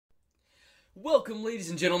Welcome, ladies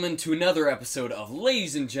and gentlemen, to another episode of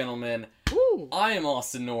Ladies and Gentlemen. Woo. I am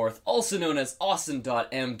Austin North, also known as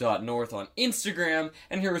Austin.m.north on Instagram,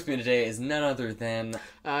 and here with me today is none other than...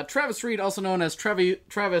 Travis Reed, also known as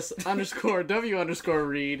Travis underscore W underscore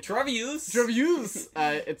Reed. Travius.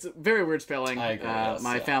 It's a very weird spelling. I agree,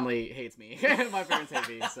 my family hates me. My parents hate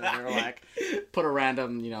me, so they're like, put a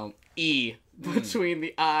random, E between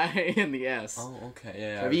the I and the S. Oh, okay,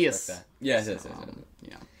 yeah. Travius. Yes.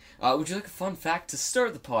 Yeah. Would you like a fun fact to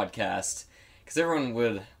start the podcast? Because everyone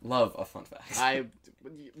would love a fun fact.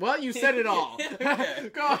 Well, you said it all.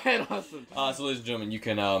 Okay. Go ahead, Austin. So, ladies and gentlemen, you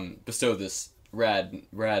can bestow this rad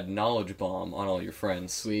knowledge bomb on all your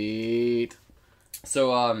friends. Sweet.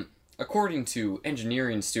 So, according to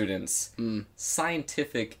engineering students'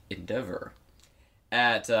 scientific endeavor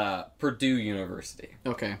at Purdue University.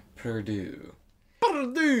 Okay. Purdue.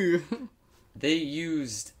 Purdue. They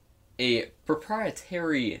used a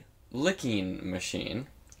proprietary licking machine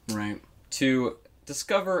Right. to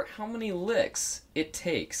discover how many licks it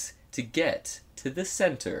takes to get to the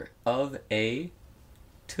center of a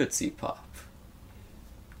Tootsie Pop.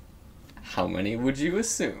 How many would you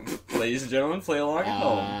assume? Ladies and gentlemen, play along at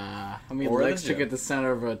home. How many Or the legs to gym. get the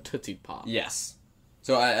center of a Tootsie Pop? Yes.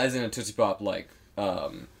 So, as in a Tootsie Pop, the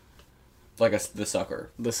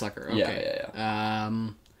sucker. The sucker, okay. Yeah.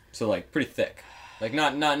 So, pretty thick.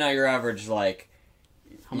 Not your average, How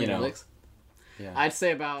many legs? Yeah. I'd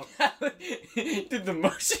say about... Did the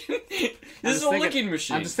motion? This is a licking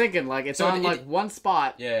machine. I'm just thinking, it's So on, one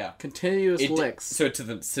spot. Yeah. Continuous licks. So to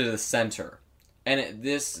the center. And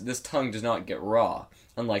this tongue does not get raw,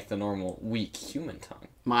 unlike the normal weak human tongue.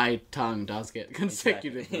 My tongue does get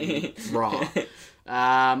consecutively raw.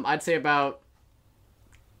 I'd say about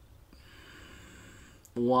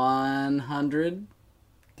 100.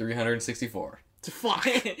 364. Fuck.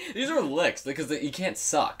 These are licks, because you can't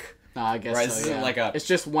suck. I guess Right, so, this isn't yeah. It's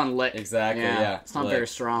just one lick. Exactly, yeah. It's not very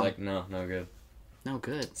strong. No good. No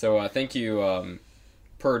good. So, thank you,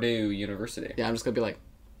 Purdue University. Yeah, I'm just gonna be like,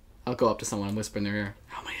 I'll go up to someone and whisper in their ear,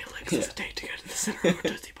 how many licks does it take to get to the center of a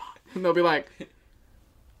Tootsie Pop? And they'll be like,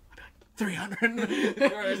 300.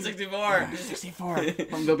 364. 64.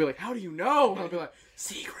 And they'll be like, how do you know? And I'll be like,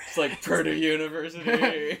 secret. It's like Purdue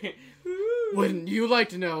University. Wouldn't you like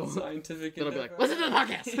to know? Scientific. Then I'll be like, listen to the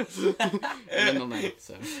podcast. And then they'll know.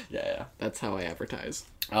 So Yeah. that's how I advertise.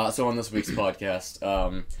 So on this week's podcast,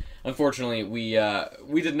 unfortunately, we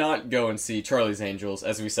did not go and see Charlie's Angels,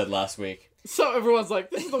 as we said last week. So everyone's like,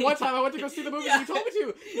 this is the one time I went to go see the movie you told me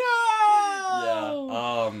to.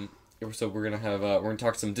 No! Yeah. So we're gonna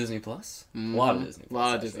talk some Disney Plus. A lot of Disney Plus. A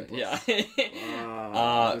lot of Disney Plus.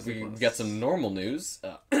 Yeah. We got some normal news.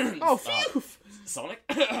 Phew! Sonic.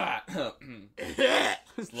 Just a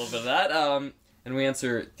little bit of that. And we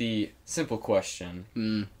answer the simple question.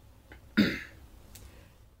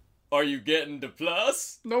 Are you getting the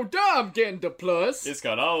plus? No duh, I'm getting the plus. It's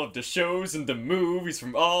got all of the shows and the movies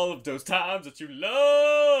from all of those times that you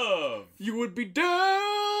love. You would be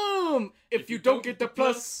dumb if you don't get the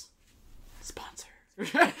plus. Sponsor.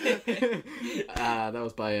 That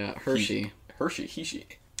was by Hershey. Hershey.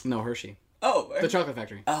 No, Hershey. Oh, The Chocolate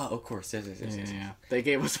Factory. Oh, of course. Yes. Yeah. They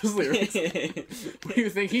gave us those lyrics. Where do you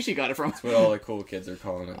think Hershey got it from? That's what all the cool kids are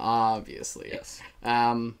calling it. Obviously. Yes.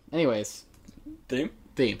 Anyways. Theme?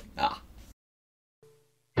 Ah.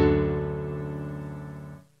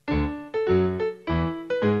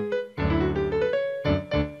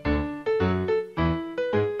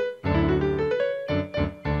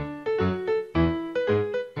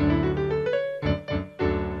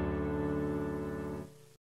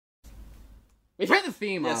 We tried the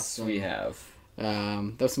theme off. Yes, we have.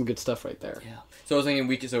 That was some good stuff right there. Yeah. So I was thinking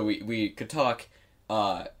we could talk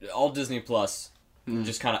all Disney Plus,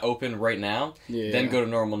 just kind of open right now, then go to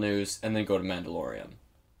normal news, and then go to Mandalorian.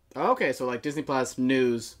 Okay, so Disney Plus,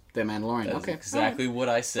 news, The Mandalorian. That's okay. exactly what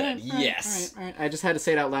I said. All right, Yes. All right. I just had to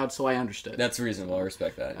say it out loud so I understood. That's reasonable. I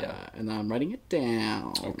respect that, yeah. And then I'm writing it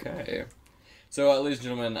down. Okay. So, ladies and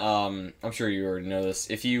gentlemen, I'm sure you already know this.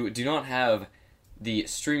 If you do not have the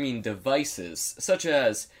streaming devices, such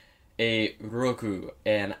as a Roku,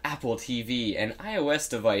 an Apple TV, an iOS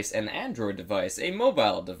device, an Android device, a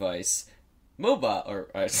mobile device,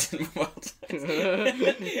 a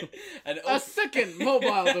second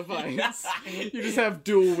mobile device. You just have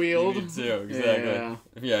dual wield. You do, exactly.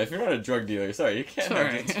 Yeah, if you're not a drug dealer, sorry, you can't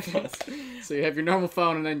have Disney Plus. So you have your normal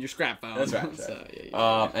phone and then your scrap phone. That's right. So,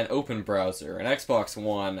 an open browser, an Xbox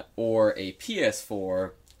One, or a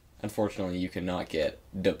PS4. Unfortunately, you cannot get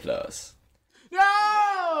the Plus.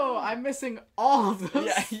 No! I'm missing all of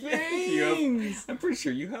those things. I'm pretty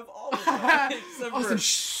sure you have all of them. Austin,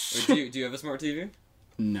 shh. Wait, do you have a smart TV?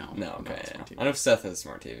 No. No, okay. Not a smart Yeah. TV. I know Seth has a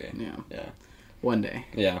smart TV. Yeah. Yeah. One day.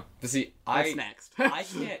 Yeah. But see, What's next? I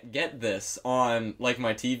can't get this on, like,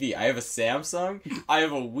 my TV. I have a Samsung, I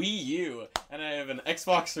have a Wii U, and I have an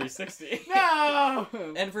Xbox 360. No!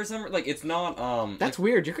 And for some, like, it's not, That's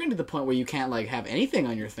weird. You're getting to the point where you can't, like, have anything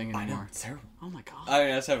on your thing I know, anymore. it's terrible. Oh my god. I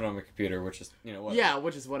mean, I just have it on my computer, which is, you know, what. Yeah,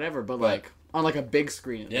 which is whatever, but, like, on, like, a big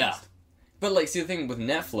screen at Yeah. least. But, like, see, the thing with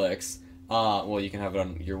Netflix, well, you can have it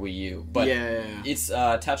on your Wii U, but Yeah. it's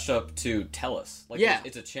attached up to TELUS. Like, Yeah.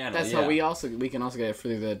 it's a channel. That's how we can also get it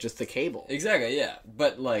through just the cable. Exactly, yeah.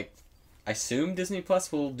 But, like, I assume Disney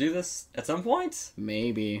Plus will do this at some point?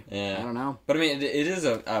 Maybe. Yeah. I don't know. But, I mean, it is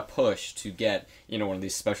a push to get, you know, one of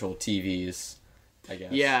these special TVs, I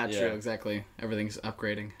guess. Yeah, true, exactly. Everything's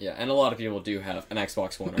upgrading. Yeah, and a lot of people do have an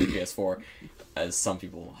Xbox One or a PS4, as some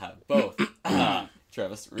people have both.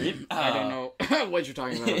 Travis, read. I don't know what you're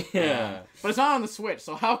talking about. Yeah. But it's not on the Switch,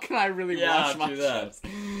 so how can I really watch my do that.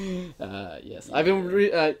 shows? Yes. I've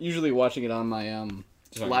been usually watching it on my Just on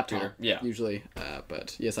your laptop. computer. Yeah. Usually.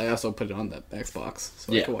 But yes, I also put it on the Xbox,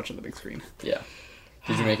 so I can watch on the big screen. Yeah.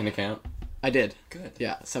 Did you make an account? I did. Good.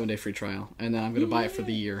 Yeah, 7-day free trial. And then I'm going to buy it for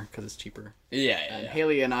the year, because it's cheaper. Yeah, And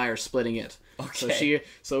Haley and I are splitting it. Okay.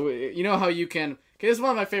 So you know how you can... Okay, this is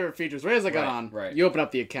one of my favorite features. Right as I got on, you open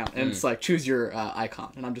up the account, and it's like, choose your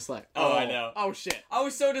icon. And I'm just like, Oh, I know. Oh, shit. I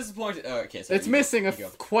was so disappointed. Oh, okay, so It's missing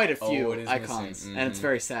quite a Oh, few it is icons, missing. and it's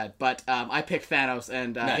very sad. But I picked Thanos,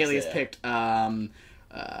 and Haley has picked...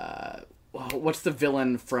 what's the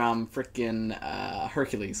villain from frickin'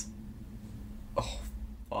 Hercules? Oh,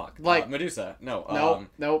 fuck. Like- Medusa. No,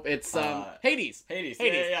 nope, it's Hades. Hades.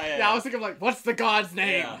 Hades. Yeah. I was thinking like, what's the god's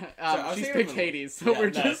name? Yeah. So I was She's thinking picked of- Hades, so Yeah, we're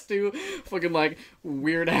nice. just two fucking like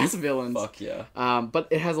weird ass villains. Fuck yeah. But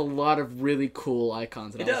it has a lot of really cool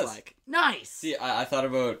icons, and It I was does. like, nice. See, I thought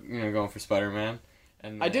about, going for Spider-Man.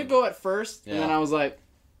 And I did go at first, and then Yeah. I was like,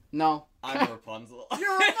 no. I'm Rapunzel.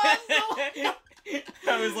 You're Rapunzel.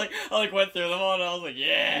 I went through them all, and I was like,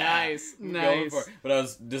 yeah. Nice. I'm going for it. But I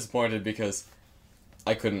was disappointed because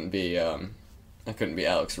I couldn't be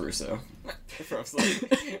Alex Russo. From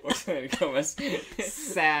or Selena Gomez.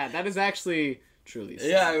 Sad. That is actually truly sad.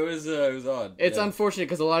 Yeah, it was odd. It's yeah. unfortunate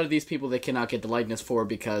because a lot of these people they cannot get the likeness for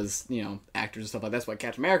because, actors and stuff like that. That's why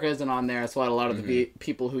Captain America isn't on there. That's why a lot of the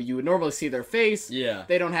people who you would normally see their face, Yeah.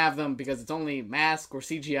 they don't have them because it's only mask or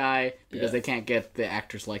CGI because Yeah. they can't get the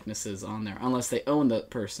actors' likenesses on there unless they own the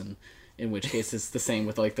person, in which case it's the same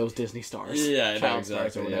with like those Disney stars. Yeah, I know, child stars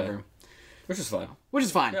exactly, or whatever. Which is fun. Which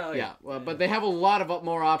is fine. Yeah, Yeah, yeah. but they have a lot of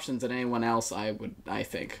more options than anyone else, I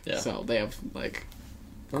think. Yeah. So they have like...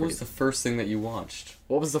 What was the first thing that you watched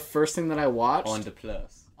What was the first thing that I watched? on the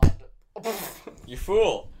Plus? You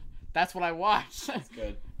fool. That's what I watched.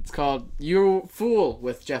 Good. It's called You Fool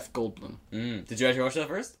with Jeff Goldblum. Did you actually watch that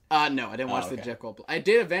first? No, I didn't watch the okay. Jeff Goldblum. I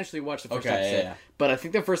did eventually watch the first Okay, episode, yeah. but I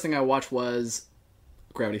think the first thing I watched was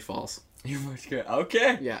Gravity Falls. You watched good.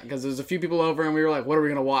 Okay. Yeah, because there was a few people over and we were like, what are we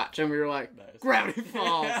going to watch? And we were like, Nice. Gravity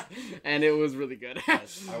Falls. And it was really good.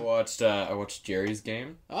 I watched Jerry's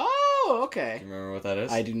Game. Oh, okay. Do you remember what that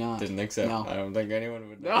is? I do not. Didn't think so. No. I don't think anyone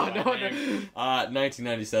would No, know. no, that no. name.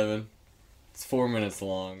 1997. It's 4 minutes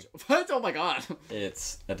long. What? Oh my god.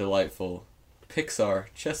 It's a delightful Pixar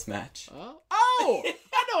chess match. Oh,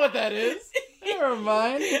 I know what that is. Never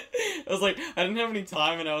mind. I was like, I didn't have any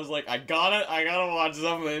time, and I was like, I gotta watch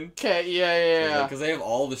something. Okay, yeah. Because they have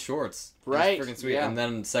all the shorts. Right, It's freaking sweet. yeah. And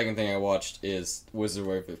then the second thing I watched is Wizard of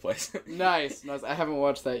Waverly Place. Nice. I haven't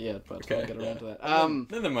watched that yet, but I'll get around to that.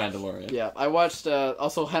 Then the Mandalorian. Yeah, I watched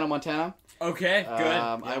also Hannah Montana. Okay, good.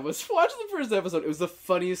 I was watching the first episode. It was the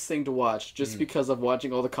funniest thing to watch, just because of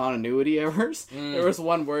watching all the continuity errors. There was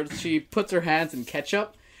one where she puts her hands in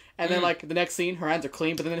ketchup, and then like the next scene, her hands are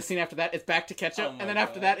clean, but then the scene after that, it's back to ketchup, Oh my and then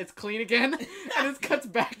after God. that, it's clean again, and it cuts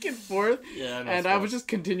back and forth. Yeah, I know, and it's I fun. was just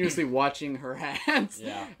continuously watching her hands.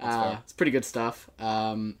 Yeah, that's fair. It's pretty good stuff.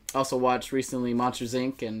 Also watched recently Monsters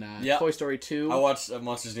Inc. and Yeah. Toy Story 2. I watched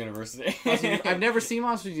Monsters University. I've never seen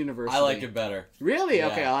Monsters University. I like it better. Really? Yeah,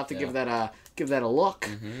 Okay, I'll have to yeah. give that a look.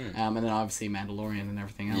 And then obviously Mandalorian and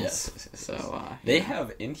everything else. Yes. So They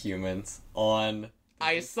have Inhumans on.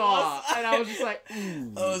 I saw, and I was just like, I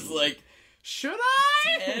was like, should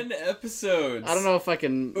I? 10 episodes. I don't know if I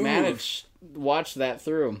can manage watch that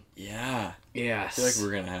through. Yeah. Yes. I feel like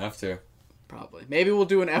we're gonna have to. Probably. Maybe we'll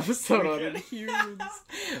do an episode on Inhumans.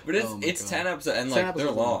 But it's Oh my it's God. 10 episodes, and 10 like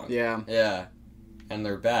episodes they're long. Yeah. Yeah. And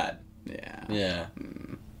they're bad. Yeah. Yeah.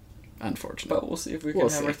 Unfortunate. But we'll see if we can We'll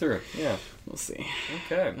hammer see. through. Yeah. We'll see.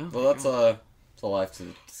 Okay. Oh well, my that's all I have to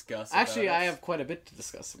discuss. Actually, about I it. have quite a bit to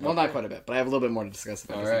discuss. Well, Okay. not quite a bit, but I have a little bit more to discuss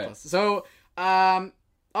about All Disney right. Plus. So,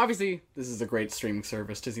 obviously, this is a great streaming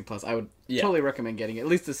service, Disney Plus. I would totally recommend getting it. At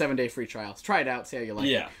least the 7-day free trial. Try it out, see how you like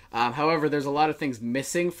it. However, there's a lot of things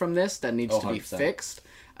missing from this that needs to be fixed.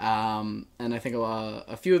 And I think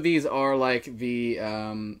a few of these are like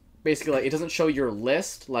the... basically, like, it doesn't show your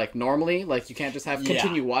list, like, normally. Like, you can't just have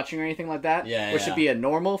continue watching or anything like that. Which should be a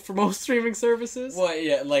normal for most streaming services. Well,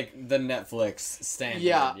 yeah, like the Netflix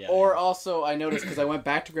standard. Or also, I noticed, because I went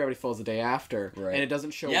back to Gravity Falls the day after, and it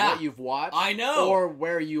doesn't show what you've watched. I know! Or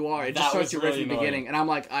where you are. It just shows you right from the beginning. And I'm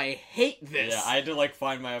like, I hate this. Yeah, I had to, like,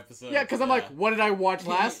 find my episode. Yeah, because I'm like, what did I watch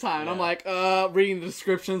last time? And I'm like, reading the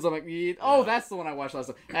descriptions, I'm like, that's the one I watched last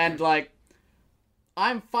time. And, like...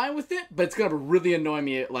 I'm fine with it, but it's gonna really annoy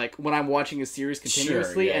me, like, when I'm watching a series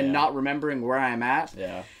continuously and not remembering where I'm at.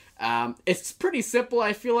 It's pretty simple,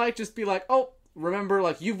 I feel like. Just be like, oh, remember,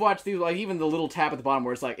 like, you've watched these, like, even the little tab at the bottom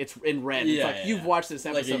where it's like, it's in red. It's like, you've watched this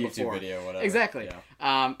episode like a YouTube before. video or whatever. Exactly.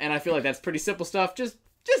 And I feel like that's pretty simple stuff. Just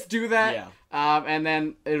do that. And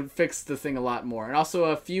then it'll fix the thing a lot more. And also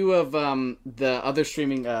a few of the other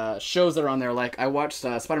streaming shows that are on there. Like, I watched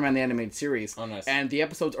Spider-Man the Animated Series. Oh, nice. And the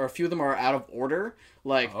episodes, or a few of them are out of order.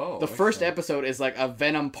 Like, the first episode is like a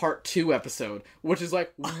Venom Part 2 episode, which is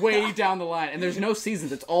like way down the line. And there's no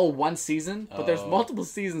seasons. It's all one season. But there's multiple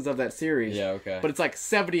seasons of that series. But it's like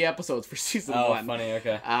 70 episodes for season 1. Oh, funny,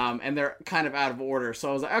 okay. And they're kind of out of order. So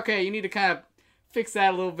I was like, okay, you need to kind of fix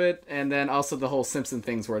that a little bit. And then also the whole Simpson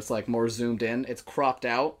things where it's like more zoomed in. It's cropped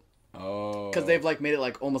out. Because they've like made it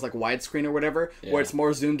like almost like widescreen or whatever, where it's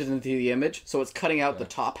more zoomed into the image, so it's cutting out the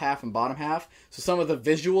top half and bottom half. So some of the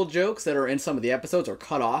visual jokes that are in some of the episodes are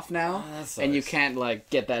cut off now, and you can't like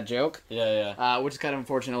get that joke. Which is kind of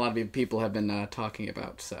unfortunate. A lot of people have been talking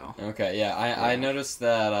about. So I noticed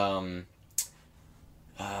that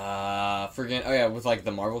with like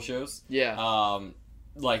the Marvel shows,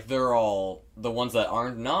 like they're all the ones that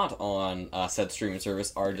are not on said streaming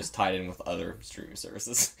service are just tied in with other streaming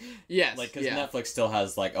services. Like because Netflix still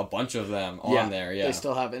has like a bunch of them on there. They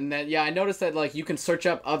still have, and then I noticed that like you can search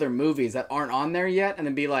up other movies that aren't on there yet, and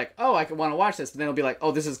then be like, oh, I want to watch this, but then it'll be like,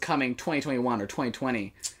 oh, this is coming 2021 or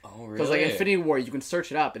 2020. Oh, really? Because like Infinity War, you can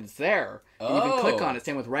search it up and it's there. And you can click on it.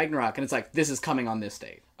 Same with Ragnarok, and it's like, this is coming on this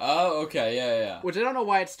date. Oh, okay, yeah. Which I don't know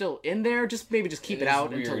why it's still in there. Just keep it out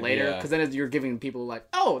weird, until later, because then you're giving people like,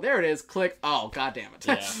 oh, there it is. Click. Oh, god damn it.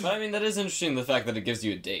 But I mean, that is interesting. The fact that it gives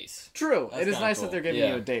you a date. True. It is nice that they're giving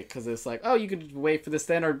you a date, because it's like, oh, you could wait for this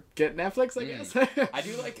then, or get Netflix, I guess. I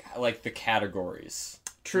do like the categories.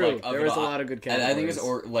 True. Like, there is a lot of good categories. I think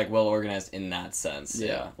it's well organized in that sense.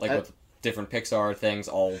 Like with different Pixar things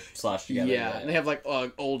all slashed together. And they have like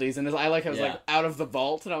oldies, and I like how it was like Out of the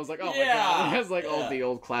Vault, and I was like, oh my god, it has like all the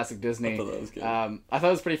old classic Disney. I thought that was good. I thought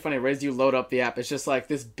it was pretty funny. Right as you load up the app, it's just like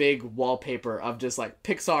this big wallpaper of just like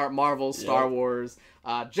Pixar, Marvel, Star Wars,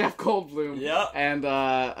 Jeff Goldblum, and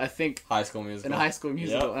I think High School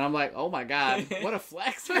Musical. And I'm like, oh my god, what a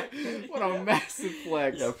flex! What a massive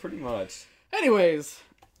flex! Yeah, pretty much. Anyways.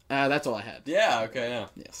 That's all I had. Yeah, okay, yeah.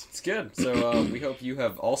 Yes. It's good. So, we hope you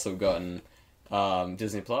have also gotten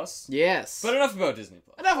Disney Plus. Yes. But enough about Disney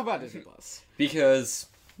Plus. Enough about Disney Plus. Because...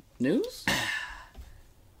 News?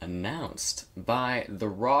 Announced by The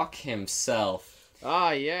Rock himself.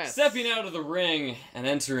 Ah, yes. Stepping out of the ring and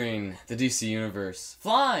entering the DC Universe.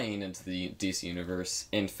 Flying into the DC Universe,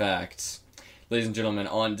 in fact. Ladies and gentlemen,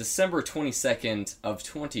 on December 22nd of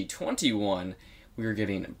 2021, we are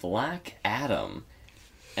getting Black Adam.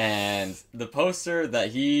 And the poster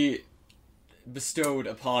that he bestowed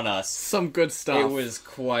upon us, some good stuff. It was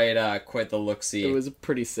quite the look-see. It was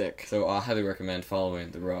pretty sick. So I highly recommend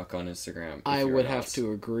following The Rock on Instagram. I would have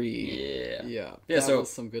to agree. Yeah. That was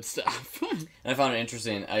some good stuff. And I found it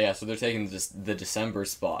interesting. So they're taking the December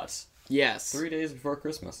spot. Yes. 3 days before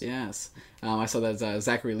Christmas. Yes. I saw that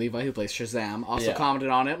Zachary Levi, who plays Shazam, also commented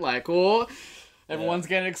on it, like, oh, everyone's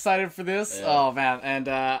getting excited for this. Yeah. Oh, man. And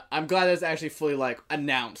I'm glad that it's actually fully, like,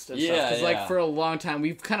 announced and stuff. Because, like, for a long time,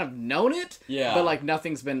 we've kind of known it, but, like,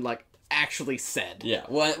 nothing's been, like, actually said. Yeah.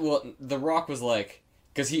 Well, The Rock was, like...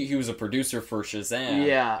 Because he was a producer for Shazam.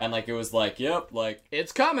 Yeah. And, like, it was like, yep, like...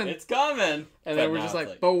 It's coming. It's coming. And then we're just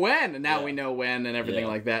like, but when? And now we know when and everything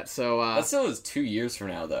like that. So, that still is 2 years from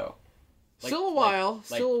now, though. Still a while.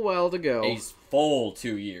 Still a while to go. A full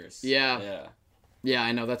 2 years. Yeah. Yeah,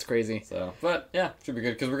 I know, that's crazy. So, but yeah, should be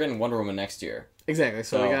good because we're getting Wonder Woman next year. Exactly.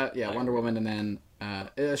 So we got Wonder Woman, and then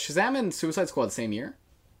Shazam and Suicide Squad the same year.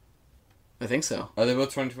 I think so. Are they both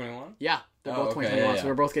 2021? Yeah, they're both 2021. So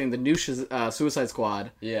we're both getting the new Suicide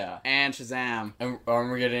Squad. Yeah. And Shazam. And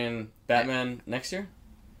are we getting Batman next year?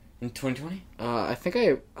 In 2020? I think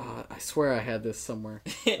I swear I had this somewhere.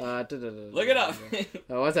 Look it up.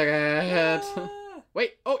 Oh, one second.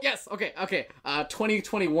 Wait. Oh, yes. Okay.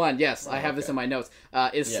 2021. Yes, I have this in my notes.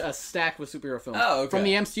 Is stacked with superhero films. Oh, okay. From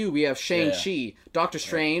the MCU, we have Shang-Chi, Doctor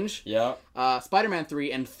Strange, Spider-Man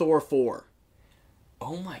 3, and Thor 4.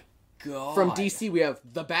 Oh my god. From DC, we have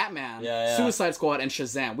The Batman, Suicide Squad, and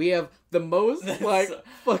Shazam. We have the most,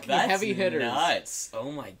 fucking heavy hitters. Nuts.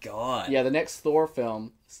 Oh my god. Yeah, the next Thor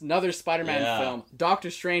film, another Spider-Man film, Doctor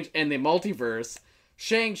Strange and the Multiverse,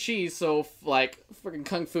 Shang-Chi, so, freaking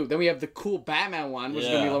Kung Fu. Then we have the cool Batman one, which is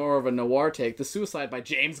going to be more of a noir take. The Suicide by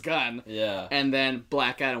James Gunn. Yeah. And then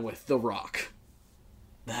Black Adam with The Rock.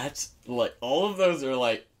 That's, all of those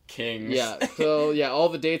are, kings. Yeah, so, all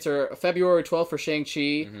the dates are February 12th for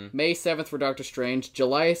Shang-Chi, May 7th for Doctor Strange,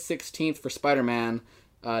 July 16th for Spider-Man,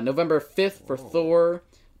 November 5th for Thor,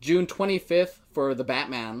 June 25th for the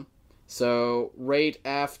Batman. So, right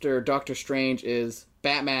after Doctor Strange is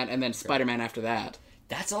Batman, and then Spider-Man after that.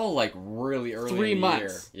 That's all, really early 3 in the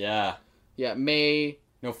months. year. Yeah.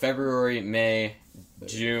 Yeah, February, May,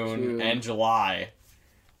 June, and July.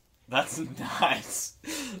 That's nice.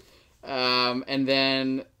 And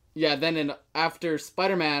then... Yeah, then after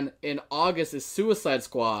Spider-Man, in August is Suicide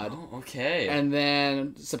Squad. Oh, okay. And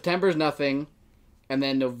then September's nothing. And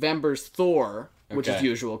then November's Thor, which is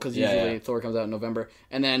usual, because usually Thor comes out in November.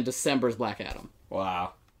 And then December's Black Adam.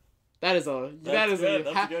 Wow. That's a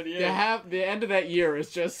good year. The end of that year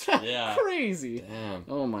is just crazy. Damn.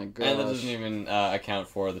 Oh my god. And that doesn't even account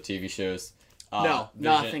for the TV shows. No,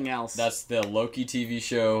 nothing else. That's the Loki TV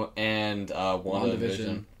show and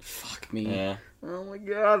WandaVision. Fuck me. Yeah. Oh my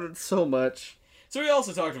god, it's so much. So we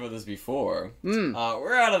also talked about this before.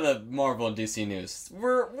 We're out of the Marvel and DC news.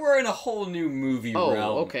 We're in a whole new movie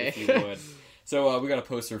realm, if you would. So we got a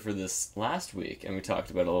poster for this last week, and we talked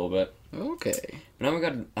about it a little bit. Okay. But now we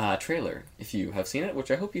got a trailer, if you have seen it, which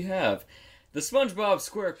I hope you have. The SpongeBob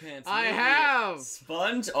SquarePants I movie, have!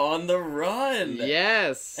 Sponge on the Run!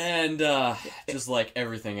 Yes! And just like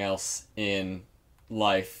everything else in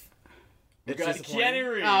life, we got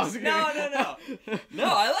Keanu Reeves. Oh, No,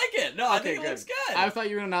 I like it. No, I think it looks good. I thought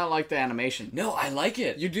you were not like the animation. No, I like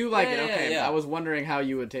it. You do like it, okay. I was wondering how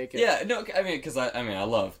you would take it. Yeah, no, I mean, because I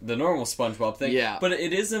love the normal SpongeBob thing. Yeah. But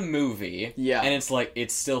it is a movie. Yeah. And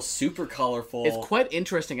it's still super colorful. It's quite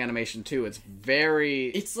interesting animation, too. It's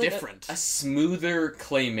very different. A smoother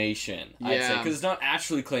claymation, I'd say. Because it's not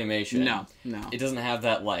actually claymation. No. It doesn't have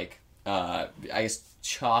that, I guess,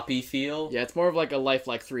 choppy feel. Yeah, it's more of like a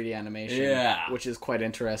lifelike 3D animation. Yeah. Which is quite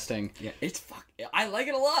interesting. Yeah, I like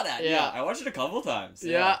it a lot. I watched it a couple times.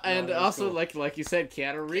 Yeah, and also cool. like you said,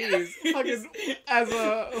 Keanu Reeves fucking as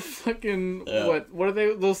a fucking what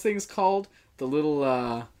are those things called? The little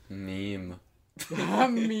meme.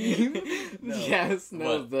 Meme? No. Yes, no,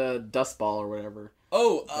 what? The dust ball or whatever.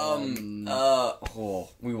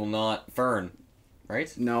 We will not Fern,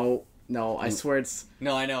 right? No, I swear it's...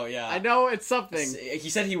 No, I know, yeah. I know it's something. He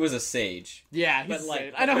said he was a sage. Yeah, he's a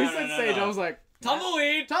sage. I know he said sage. I was like...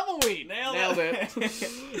 Tumbleweed! Nailed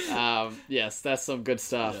it. Yes, that's some good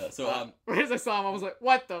stuff. Yeah, so, as I saw him, I was like,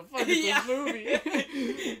 what the fuck is this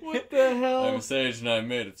movie? What the hell? I'm a sage and I'm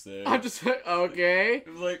made of sage. I'm just okay. I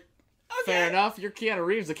was like, okay. Fair enough. You're Keanu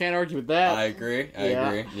Reeves. I can't argue with that. I agree.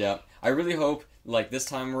 Yeah. I really hope, this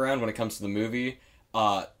time around, when it comes to the movie,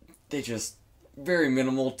 they just... very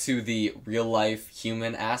minimal to the real life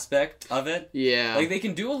human aspect of it. Yeah. They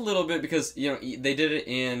can do a little bit because, they did it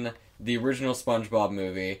in the original SpongeBob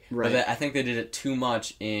movie. Right. But I think they did it too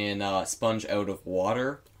much in Sponge Out of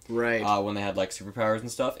Water. Right. When they had, superpowers and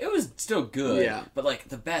stuff. It was still good. Yeah. But,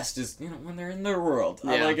 the best is, when they're in their world.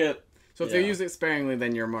 Yeah. I like it. So if they use it sparingly,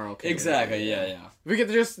 then you're more okay. Exactly, yeah. We get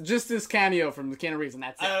just this cameo from the Keanu Reeves, and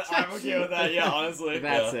that's it. I'm okay with that, yeah, honestly.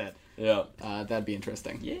 That's it. Yeah. That'd be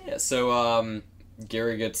interesting. Yeah, so,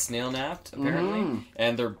 Gary gets snail napped, apparently.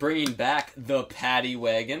 And they're bringing back the paddy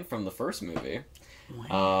wagon from the first movie.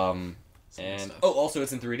 Wow. Also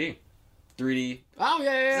it's in 3D. 3D. Oh,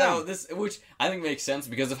 yeah. So which I think makes sense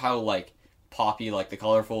because of how, poppy, the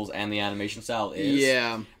colorfuls and the animation style is.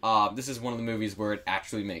 Yeah. This is one of the movies where it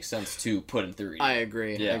actually makes sense to put in 3D. I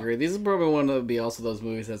agree. These are probably one of those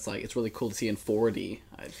movies that's it's really cool to see in 4D,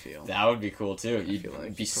 I feel. That would be cool too.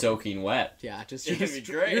 You'd be soaking wet. Yeah, it'd be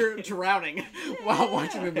great. You're drowning while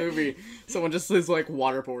watching the movie. Someone just is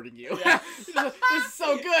waterboarding you. Yeah. This is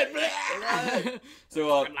so good.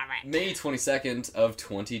 So May 22nd of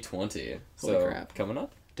 2020. Holy crap. Coming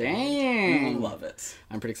up. Dang. We love it.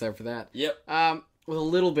 I'm pretty excited for that. Yep. With a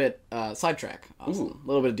little bit sidetrack. Awesome. A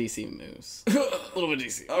little bit of DC news. A little bit of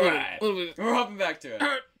DC. All right. We're hopping back to it.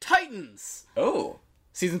 Titans. Oh.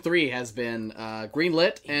 Season 3 has been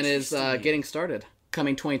greenlit and is getting started.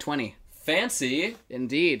 Coming 2020. Fancy.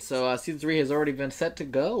 Indeed. So season 3 has already been set to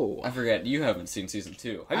go. I forget, you haven't seen season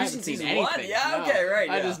 2. Have I you haven't seen seen season 1? anything. Yeah, No. okay, right.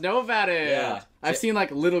 I Yeah. just know about it. Yeah. I've seen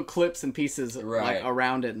like little clips and pieces Right. like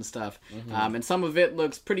around it and stuff. And some of it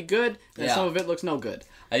looks pretty good, and Yeah. some of it looks no good.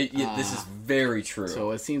 This is very true.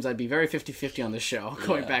 So it seems I'd be very 50-50 on this show,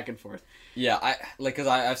 going Yeah. back and forth. Yeah, because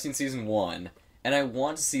I've seen season 1, and I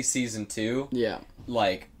want to see season 2. Yeah.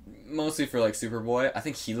 Like, mostly for like Superboy. I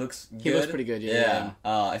think he looks good. He looks pretty good, yeah.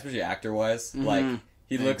 Especially actor wise. Like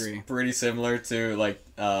he looks agree. pretty similar to like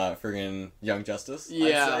friggin' Young Justice.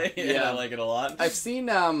 Yeah, I'd say. yeah. I like it a lot. I've seen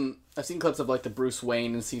clips of like the Bruce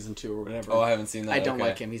Wayne in season 2 or whatever. Oh, I haven't seen that. I don't okay.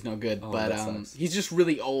 like him. He's no good. Oh, But that sucks. he's just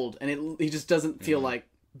really old, and he just doesn't feel like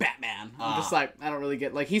Batman. I'm just like, I don't really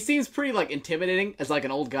get, like, he seems pretty like intimidating as like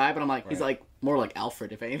an old guy, but I'm like, he's like more like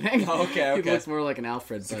Alfred, if anything. Oh, okay, He okay. looks more like an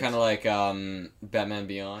Alfred. So but... kind of like Batman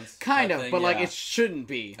Beyond. Kind type of, thing, but like yeah. it shouldn't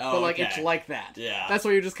be. Oh, but like okay. it's like that. Yeah. That's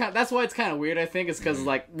why you're just that's why it's kind of weird. I think is because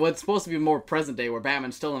like what's supposed to be more present day, where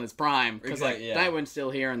Batman's still in his prime, because Exactly, like yeah. Nightwing's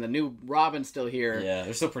still here and the new Robin's still here. Yeah,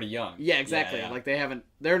 they're still pretty young. Yeah, exactly. Yeah, yeah. Like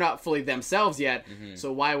they're not fully themselves yet.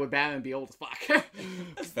 So why would Batman be old as fuck?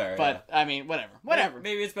 That's fair. But I mean, whatever.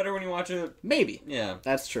 Maybe it's better when you watch it. Maybe. Yeah.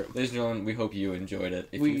 That's true. Ladies and gentlemen, we hope you enjoyed it.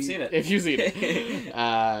 If you've seen it. If you've seen it.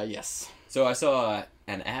 Yes. So I saw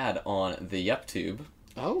an ad on the YupTube,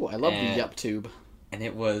 Oh, I love And- the YupTube. and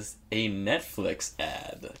it was a Netflix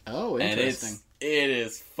ad. Oh, And interesting. it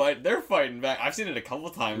is fight. They're fighting back. I've seen it a couple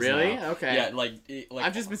times. Really? now. Okay. Yeah, like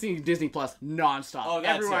I've just been seeing Disney Plus nonstop. Oh,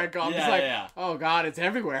 that's everywhere I it. go, I'm Yeah, just like, yeah. oh god, it's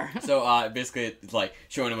everywhere. So basically, it's like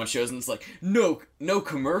showing him on shows, and it's like no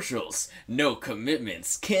commercials, no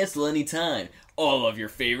commitments, cancel anytime. All of your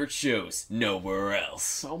favorite shows, nowhere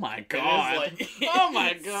else. Oh my And god. it's like, Oh my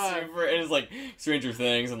it's god. Super, it is like Stranger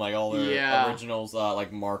Things and like all their Yeah. originals,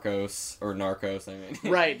 like Narcos. I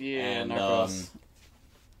mean. Right, yeah, And Narcos.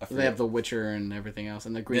 I They have forget. The Witcher and everything else,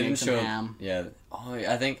 and the They Green didn't Eggs show. and Ham. Yeah. Oh,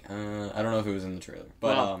 I think I don't know if it was in the trailer,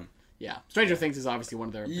 but Well, Yeah, Stranger Things is obviously one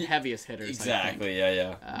of their Ye- heaviest hitters. exactly.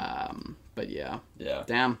 Yeah. But yeah, Yeah.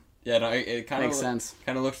 damn, Yeah. No, it kind of makes sense.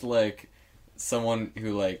 Kind of looked like someone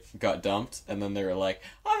who like got dumped, and then they were like,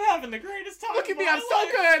 "I'm having the greatest time." Look at of me, my I'm so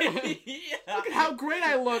life." good. Yeah. Look at how great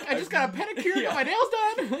I look. I just got a pedicure, Yeah. got my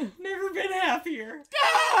nails done. Never been happier.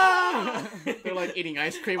 Ah! They're like eating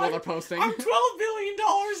ice cream while they're posting. I'm $12 billion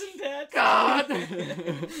in debt. God,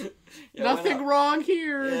 Yeah, why nothing not? wrong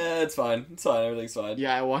here. Yeah, it's fine. It's fine. Everything's fine.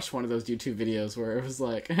 Yeah, I watched one of those YouTube videos where it was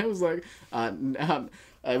like it was like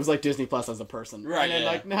Disney Plus as a person, Right, And then yeah.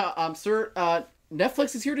 like, now, sir,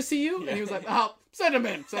 Netflix is here to see you, and he was like, oh, send him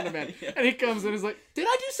in, Yeah. and he comes in, and he's like, did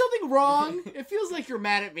I do something wrong? It feels like you're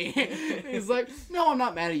mad at me. He's like, no, I'm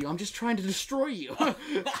not mad at you. I'm just trying to destroy you.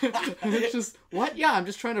 It's just what? Yeah, I'm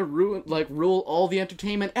just trying to rule all the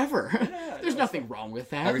entertainment ever. There's nothing wrong with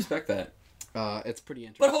that. I respect that. It's pretty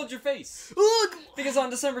interesting. But hold your face. Because on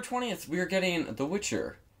December 20th, we are getting The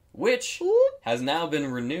Witcher, which has now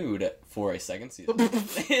been renewed for a second season.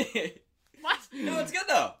 What? No, it's good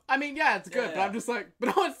though. I mean, yeah, it's good, Yeah. but I'm just like, but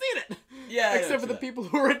no one's seen it. Yeah, I Except know for the that. people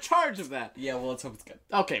who are in charge of that. Yeah, well, let's hope it's good.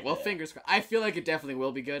 Okay, well, fingers crossed. I feel like it definitely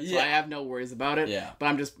will be good, so Yeah. I have no worries about it. Yeah.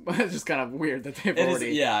 But it's just kind of weird that they've It is,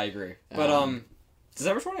 already... yeah, I agree. But,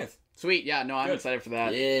 December 20th. Sweet, yeah, no, I'm Good. excited for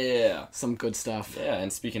that. Yeah. Some good stuff. Yeah,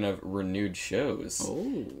 and speaking of renewed shows,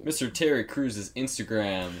 Oh. Mr. Terry Cruz's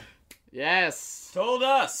Instagram Yes. told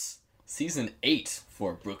us season 8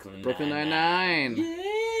 for Brooklyn Nine-Nine.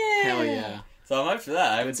 Yeah. Hell yeah. So I'm hyped for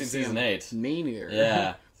that. I haven't Good to seen see season him. 8. Me neither.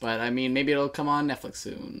 Yeah. But, I mean, maybe it'll come on Netflix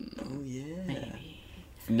soon. Oh, yeah.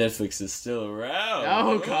 Netflix is still around.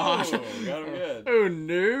 Oh, gosh. Got 'em good. Oh,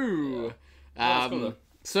 no. That's cool, though.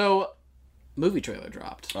 So, movie trailer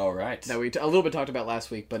dropped. All right. That we a little bit talked about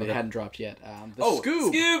last week, but it Okay. hadn't dropped yet. The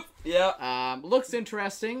Scoop. Scoop! Yeah. Looks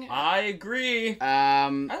interesting. I agree. I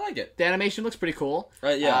like it. The animation looks pretty cool.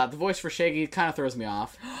 Right, yeah. The voice for Shaggy kind of throws me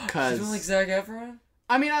off. You Cause don't like Zac Efron?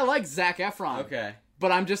 I mean, I like Zac Efron. Okay.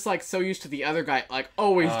 But I'm just like so used to the other guy, like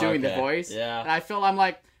always doing the okay. voice. Yeah. And I feel I'm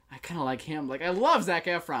like I kind of like him. Like I love Zac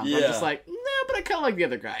Efron. But Yeah. I'm just like no, but I kind of like the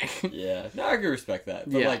other guy. Yeah. No, I can respect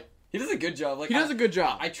that. But, Yeah. like, he does a good job. Like, He does a good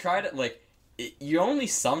job. I tried it, like, you only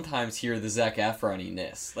sometimes hear the Zac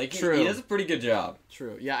Efron-iness. Like, True. He does a pretty good job.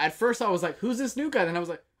 True. Yeah. At first I was like, who's this new guy? Then I was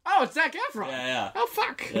like, oh, it's Zac Efron. Yeah. Oh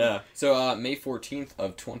fuck. Yeah. So, May 14th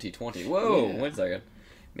of 2020. Whoa, Yeah. wait a second.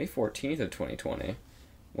 May 14th of 2020.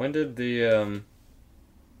 When did the,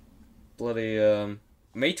 bloody,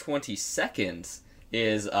 May 22nd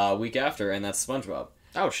is a week after, and that's SpongeBob.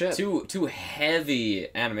 Oh shit. Two heavy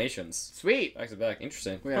animations. Sweet. Back to back.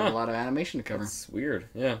 Interesting. We have a lot of animation to cover. That's weird.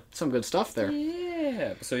 Yeah. Some good stuff there.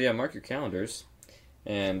 Yeah. So, yeah, mark your calendars.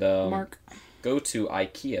 And, Mark. go to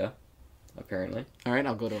IKEA apparently. All right,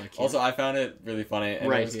 I'll go to IKEA. Also, I found it really funny,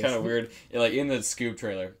 and it was kind of weird. Like, in the Scoob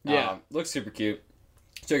trailer. Yeah. Looks super cute.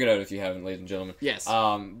 Check it out if you haven't, ladies and gentlemen. Yes.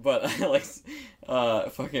 But like,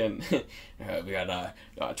 fucking, we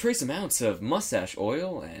got trace amounts of mustache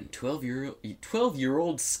oil and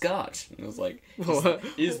 12-year-old scotch. And it was like,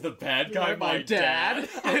 is the bad guy my dad?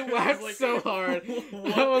 I laughed like, so hard.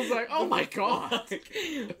 What? I was like, oh my god.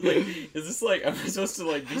 Like, is this like, am I supposed to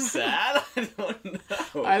like be sad? I don't know.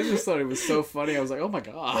 I just thought it was so funny. I was like, oh my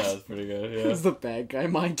god. Yeah, that was pretty good. Yeah. Is the bad guy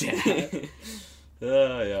my dad?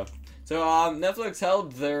 Yeah. So, Xbox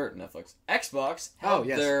held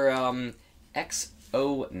their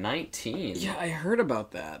XO19. Yeah, I heard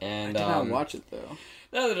about that. And, I did not watch it though.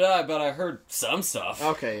 Neither did I, but I heard some stuff.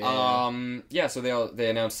 Okay. Yeah. So they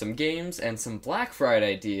announced some games and some Black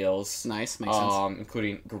Friday deals. Nice, makes sense.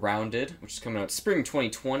 Including Grounded, which is coming out spring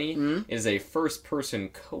 2020. It is a first-person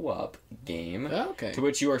co-op game. Okay. To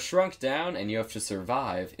which you are shrunk down and you have to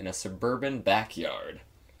survive in a suburban backyard.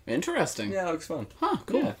 Interesting. Yeah, that looks fun. Huh,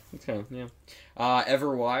 cool. Yeah, it's kind of,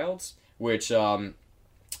 Everwilds, which,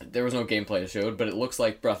 there was no gameplay showed, but it looks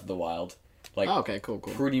like Breath of the Wild. Like, okay, cool.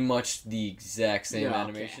 Pretty much the exact same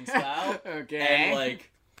animation style. Okay. And, like,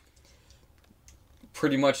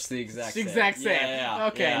 pretty much the exact same. Exact same. Yeah,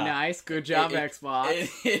 okay, nice. Good job, Xbox.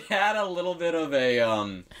 It had a little bit of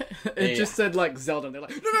a, It just said, like, Zelda, and they're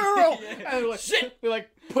like, no! Yeah. And they're like, shit! They, like,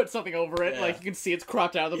 put something over it, Yeah. like, you can see it's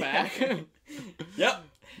cropped out of the back. Yep.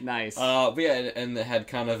 Nice. But yeah, and it had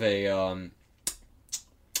kind of a,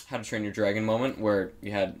 How to Train Your Dragon moment where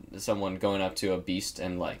you had someone going up to a beast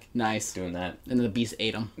and, like, nice. doing that. And then the beast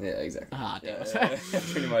ate him. Yeah, exactly. Ah, damn it. Yeah,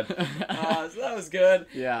 pretty much. So that was good.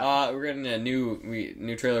 Yeah. We're getting a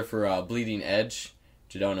new trailer for Bleeding Edge,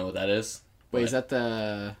 which I don't know what that is. Wait, is that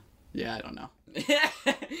the... Yeah, I don't know.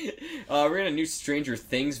 We're getting a new Stranger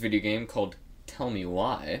Things video game called Tell Me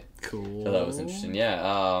Why. Cool. So that was interesting.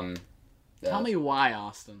 Yeah. Tell me why,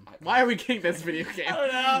 Austin. Why are we getting this video game? I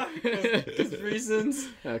don't know. Just reasons.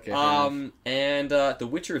 Okay. And The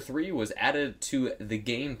Witcher 3 was added to the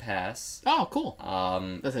Game Pass. Oh, cool.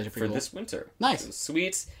 That's actually pretty cool. this winter. Nice. So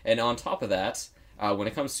sweet. And on top of that, when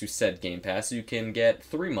it comes to said Game Pass, you can get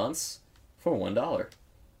 3 months for $1.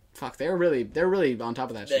 Fuck, they're really on top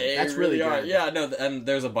of that shit. That's really good. Yeah, no, and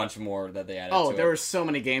there's a bunch more that they added. Oh, to there it. were so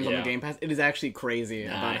many games on the Game Pass. It is actually crazy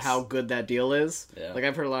about how good that deal is. Yeah. Like,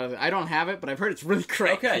 I've heard a lot of it. I don't have it, but I've heard it's really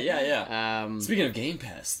great. Okay, yeah. Um, Speaking of Game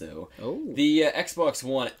Pass, though, the Xbox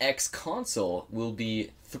One X console will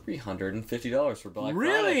be $350 for Black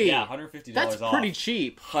Really? Friday. Yeah, $150 That's off. pretty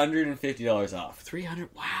cheap. $150 off. 300.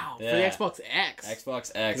 Wow. Yeah. For the Xbox X.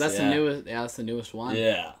 Xbox X. That's the newest. Yeah, that's the newest one.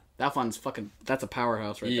 Yeah. That one's fucking. That's a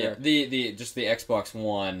powerhouse right there. The Xbox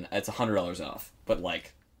One, it's $100 off, but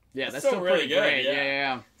like. Yeah, that's still still really pretty good, great. yeah.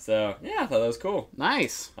 Yeah. So yeah, I thought that was cool.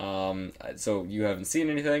 Nice. So you haven't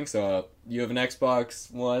seen anything. So you have an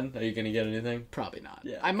Xbox One. Are you gonna get anything? Probably not.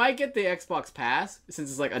 Yeah. I might get the Xbox Pass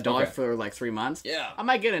since it's like $1 for like 3 months. Yeah. I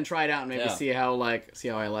might get it and try it out and maybe see how I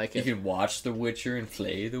like it. You can watch The Witcher and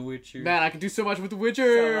play The Witcher. Man, I can do so much with The Witcher.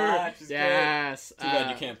 So much, it's yes. Too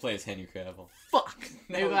bad you can't play as Henry Cavill. Fuck.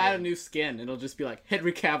 Maybe they'll add a new skin. It'll just be like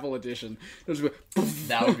Henry Cavill edition. It'll just be.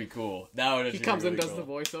 That would be cool. That would. He comes really in, does cool.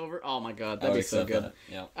 the voiceover. Oh my god, that'd be so good. That.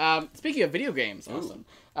 Yeah. Speaking of video games, awesome.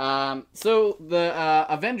 So the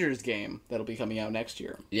Avengers game that'll be coming out next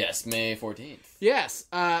year. Yes, May 14th. Yes.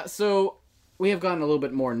 So we have gotten a little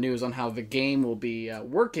bit more news on how the game will be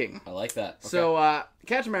working. I like that. Okay. So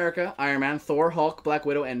Captain America, Iron Man, Thor, Hulk, Black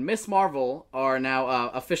Widow, and Miss Marvel are now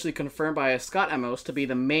officially confirmed by Scott Amos to be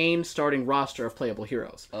the main starting roster of playable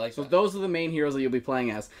heroes. I like so that. those are the main heroes that you'll be playing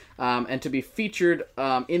as, and to be featured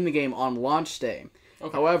in the game on launch day.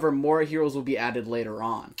 Okay. However, more heroes will be added later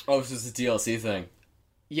on. Oh, so it's a DLC thing.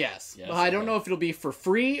 Yes. But I don't know if it'll be for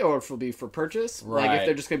free or if it'll be for purchase. Right. Like, if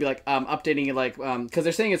they're just going to be, like, updating it, like, because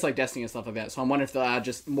they're saying it's like Destiny and stuff like that. So I'm wondering if they'll add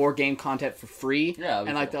just more game content for free. Yeah,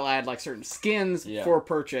 and, like, they'll add, like, certain skins for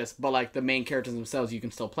purchase, but, like, the main characters themselves you can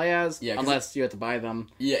still play as, unless you have to buy them.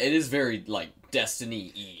 Yeah, it is very, like,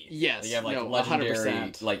 Destiny-y. Yes. You have, like, legendary,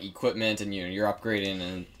 100%. like, equipment, and you're upgrading,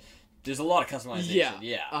 and there's a lot of customization.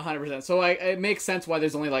 Yeah. 100%. So it makes sense why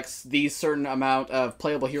there's only like these certain amount of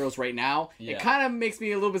playable heroes right now. Yeah. It kind of makes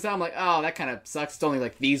me a little bit sad. I'm like, oh, that kind of sucks. It's only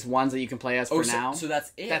like these ones that you can play as for now. So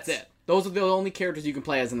that's it. That's it. Those are the only characters you can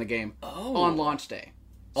play as in the game on launch day.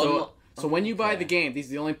 So when you buy the game, these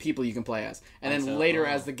are the only people you can play as. And then later,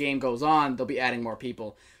 as the game goes on, they'll be adding more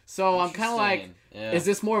people. So I'm kind of like, is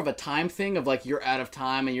this more of a time thing of like you're out of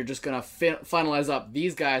time and you're just going to finalize up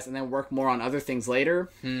these guys and then work more on other things later?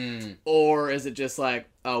 Or is it just like,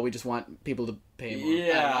 oh, we just want people to pay more?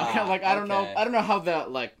 Yeah. I don't know. I don't know how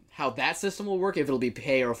how that system will work, if it'll be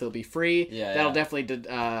pay or if it'll be free. Yeah, that'll definitely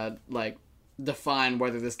define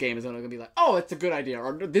whether this game is going to be like, oh, it's a good idea,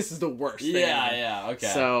 or this is the worst thing. Yeah, okay.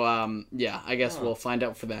 So, I guess we'll find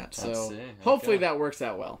out for that. Let's So, see. Okay. hopefully that works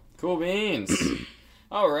out well. Cool beans.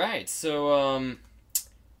 All right, so,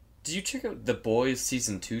 did you check out The Boys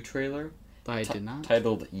Season 2 trailer? I did not.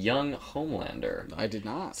 Titled Young Homelander. I did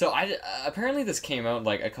not. So, apparently this came out,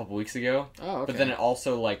 like, a couple weeks ago. Oh, okay. But then it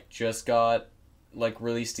also, like, just got, like,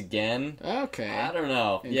 released again. Okay. I don't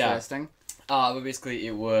know. Interesting. Yeah. But basically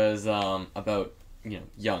it was, about,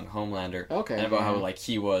 young Homelander. Okay. And about how, like,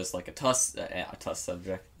 he was, like, a test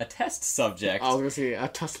subject. A test subject. I was going to say a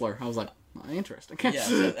tussler. I was like, oh, interesting.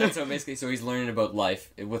 Yeah, and so basically, he's learning about life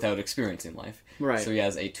without experiencing life. Right. So he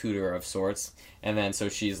has a tutor of sorts, and then so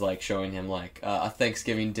she's like showing him like a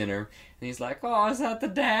Thanksgiving dinner, and he's like, "Oh, is that the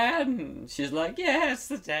dad?" And she's like, "Yeah, it's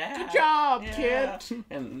the dad. Good job, yeah. kid."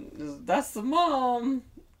 And that's the mom.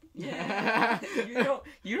 Yeah,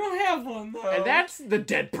 you don't have one though. And that's the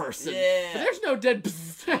dead person. Yeah. But there's no dead.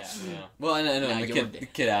 Yeah. Well, I know. Nah, And the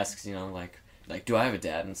kid asks, like, do I have a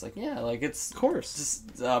dad? And it's like, yeah, like it's Of course.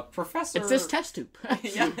 just professor. It's this test tube.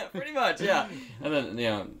 Yeah, pretty much. Yeah, and then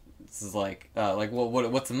this is like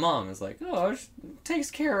what's a mom? It's like, oh, she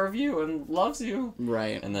takes care of you and loves you.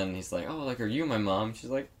 Right. And then he's like, oh, like, are you my mom? She's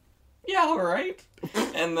like, yeah, all right.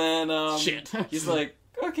 And then Shit. he's like,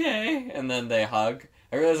 okay. And then they hug.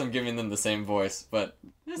 I realize I'm giving them the same voice, but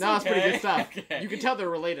it's pretty good stuff. Okay. You can tell they're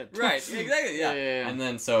related. Right, exactly, yeah. Yeah. And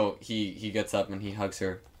then so he gets up and he hugs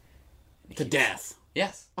her. To death.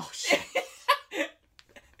 Yes. Oh, shit.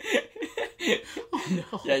 Oh,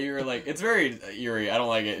 no. Yeah, you were like, it's very eerie. I don't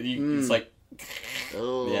like it. It's like,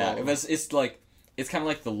 Oh. yeah. It's like, it's kind of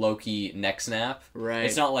like the Loki neck snap. Right.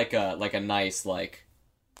 It's not like a nice, like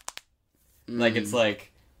it's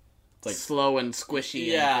like slow and squishy.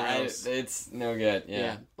 yeah, and gross. it's no good.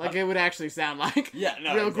 Yeah. Like it would actually sound like. Yeah,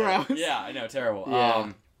 no, real exactly. gross. Yeah, I know, terrible.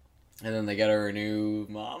 Yeah. And then they get her a new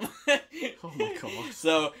mom. Oh my gosh.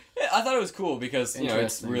 So I thought it was cool because it's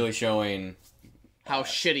Interesting. really showing How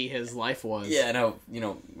shitty his life was. yeah, and how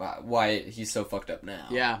why he's so fucked up now.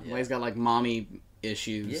 Yeah, well, he's got like mommy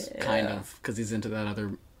issues, Yeah. kind of, because he's into that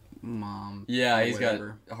other mom. Yeah, or he's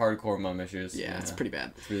whatever. got hardcore mom issues. Yeah, it's pretty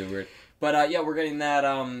bad. It's really weird. But we're getting that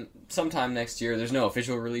sometime next year. There's no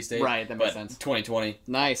official release date. Right, that makes sense. 2020.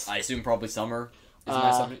 Nice. I assume probably summer. Is my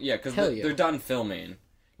assumption. Yeah, because they're done filming.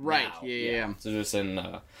 Right. Now. Yeah. So just in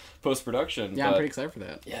post production. Yeah, I'm pretty excited for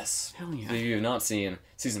that. Yes. Hell yeah. So if you have not seen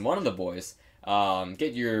season 1 of The Boys,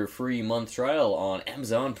 get your free month trial on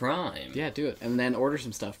Amazon Prime. Yeah, do it, and then order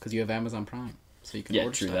some stuff because you have Amazon Prime, so you can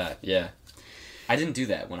order true stuff. that. Yeah. I didn't do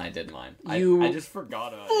that when I did mine. I just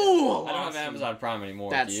forgot about fool! it. I don't have Amazon Prime anymore.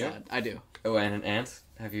 That's do you? sad. I do. Oh, and an aunt?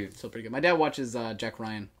 Have you? Still pretty good. My dad watches Jack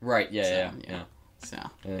Ryan. Right. Yeah. Yeah. So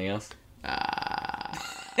Anything else?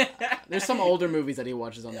 there's some older movies that he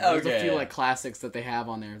watches on there. There's a Okay, few yeah. like classics that they have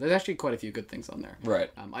on there. There's actually quite a few good things on there.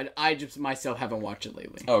 Right. I just myself haven't watched it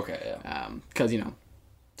lately. Okay. Yeah. Because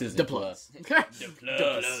Disney the plus. The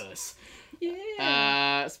plus.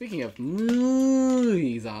 Yeah. Speaking of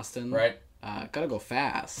movies, Austin. Right. Gotta go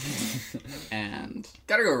fast. And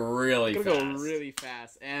Gotta go really gotta fast. go really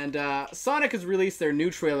fast. And Sonic has released their new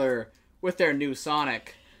trailer with their new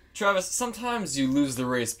Sonic. Travis, sometimes you lose the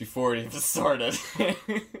race before it even started.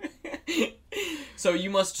 So you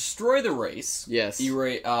must destroy the race. Yes.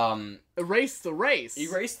 Erase the race.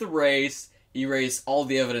 Erase the race. Erase all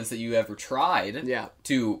the evidence that you ever tried. Yeah.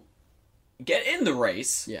 To get in the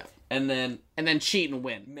race. Yeah. And then cheat and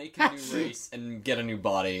win. make a new race and get a new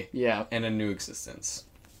body. Yeah. And a new existence.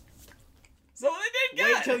 So they did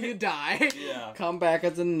good. Wait till you die. Yeah. Come back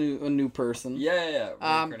as a new person. Yeah.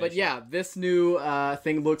 But yeah, this new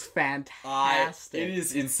thing looks fantastic. It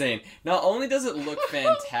is insane. Not only does it look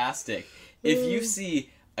fantastic, if you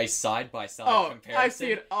see a side-by-side comparison... I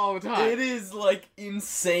see it all the time. It is, like,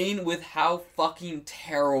 insane with how fucking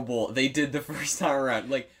terrible they did the first time around.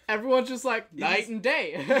 Like, everyone's just like, night and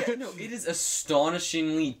day. yeah, no, it is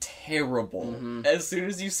astonishingly terrible. As soon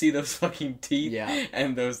as you see those fucking teeth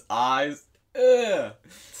and those eyes... Ugh.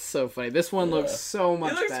 So funny. This one looks so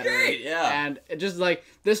much better. It looks great, yeah. And it just like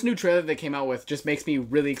this new trailer they came out with just makes me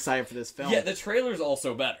really excited for this film. Yeah, the trailer's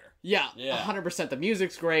also better. Yeah, 100%. The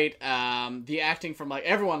music's great. The acting from like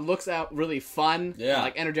everyone looks out really fun. Yeah,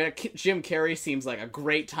 like energetic. Jim Carrey seems like a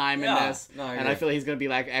great time in this, and I feel like he's gonna be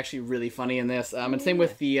like actually really funny in this. And same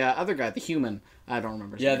with the other guy, the human. I don't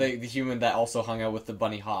remember his name. the human that also hung out with the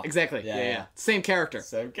bunny hop. Exactly. Yeah. Same character.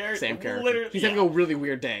 Same character. Same character. Literally, He's having a really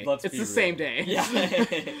weird day. Let's it's be the real. same day.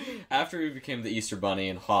 Yeah. After he became the Easter Bunny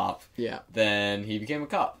and Hop, then he became a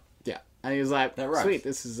cop. Yeah. And he was like, That rhymes. sweet,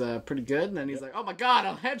 this is pretty good. And then he's like, oh my god,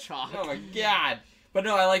 a hedgehog. Oh my god! But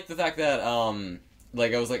no, I like the fact that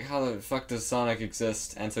like I was like, how the fuck does Sonic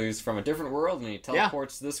exist? And so he's from a different world, and he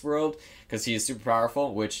teleports to this world because he is super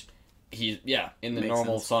powerful. Which in the Makes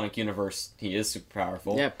normal sense. Sonic universe, he is super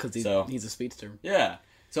powerful. Yeah, because he's a speedster. Yeah.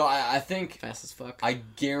 So I think Fast as fuck. I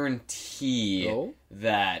guarantee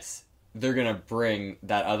that they're gonna bring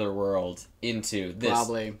that other world into this.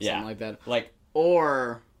 Probably something like that. Like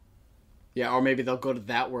or maybe they'll go to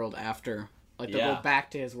that world after. Like they'll go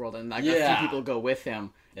back to his world, and like a few people go with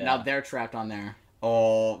him. Yeah. Now they're trapped on there.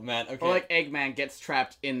 oh man, okay. Or like Eggman gets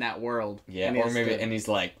trapped in that world. Yeah, and or maybe and he's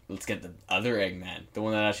like, let's get the other Eggman, the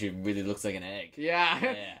one that actually really looks like an egg.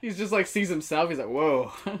 Yeah. He's just like sees himself. He's like,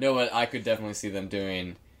 whoa. No, but I could definitely see them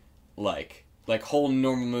doing like whole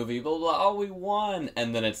normal movie, blah blah. Oh, we won,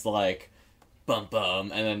 and then it's like, bum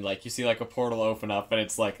bum, and then like you see like a portal open up, and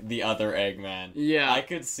it's like the other Eggman. Yeah. I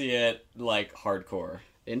could see it like hardcore.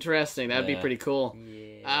 Interesting. That'd be pretty cool.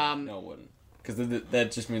 Yeah. No, it wouldn't, because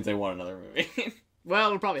that just means they want another movie. Well,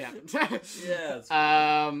 it'll probably happen.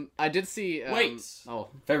 Yeah. I did see. Wait. Oh.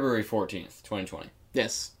 February 14th, 2020.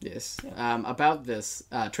 Yes. About this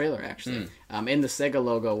trailer, actually. In the Sega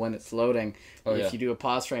logo, when it's loading, if you do a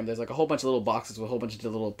pause frame, there's like a whole bunch of little boxes with a whole bunch of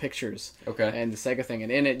little pictures. Okay. And the Sega thing,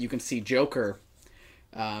 and in it you can see Joker,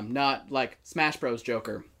 not like Smash Bros.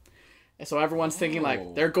 Joker. And so everyone's thinking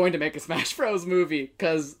like they're going to make a Smash Bros. Movie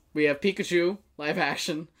because we have Pikachu live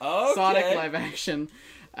action, Sonic live action.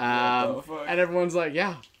 And everyone's like,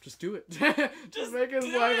 yeah, just do it. just make a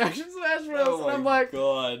live action Smash Bros. Oh and I'm like,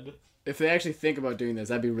 God. If they actually think about doing this,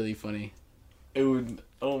 that'd be really funny. It would.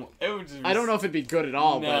 Oh, it would. Just I don't know if it'd be good at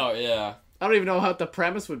all. No, but yeah. I don't even know what the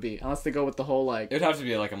premise would be unless they go with the whole like. It would have to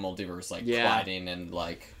be like a multiverse, like colliding and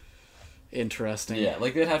like. Interesting. Yeah,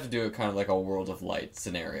 like they'd have to do it kind of like a World of Light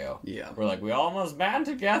scenario. Yeah. Where like we all must band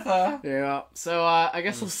together. Yeah. So I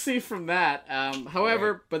guess we'll see from that.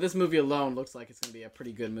 However, but this movie alone looks like it's gonna be a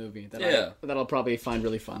pretty good movie. That I'll probably find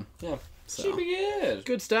really fun. Yeah. So. Should be good.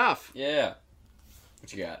 Good stuff. Yeah.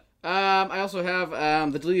 What you got? I also have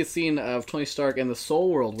the deleted scene of Tony Stark in the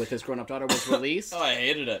Soul World with his grown-up daughter was released. Oh, I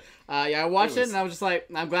hated it. I watched it and I was just like,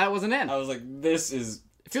 I'm glad it wasn't in. I was like, this is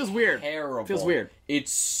it feels weird. Terrible. It feels weird.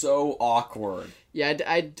 It's so awkward. Yeah,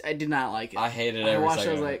 I did not like it. I hated every every second. I was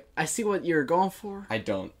second. like, I see what you're going for. I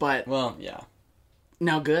don't. But well, yeah.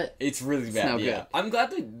 No good. It's really bad. No yeah. good. I'm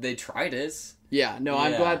glad they tried it. Yeah, no,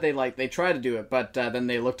 I'm glad they tried to do it, but then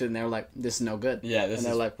they looked at it and they were like, this is no good. Yeah, and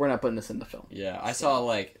they're like, we're not putting this in the film. Yeah, I saw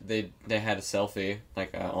like they had a selfie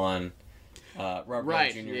like on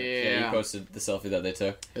Robert Jr. Yeah, he posted the selfie that they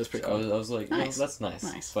took. It was pretty so cool. I was like, nice. Oh, that's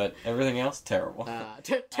nice. But everything else, terrible.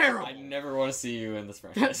 Terrible. I never want to see you in this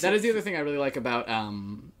franchise. That is the other thing I really like about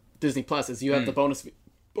Disney Plus is you have the bonus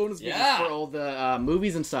videos for all the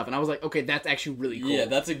movies and stuff, and I was like, okay, that's actually really cool. Yeah,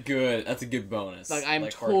 that's a good bonus. Like I'm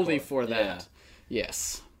totally for that. Yeah.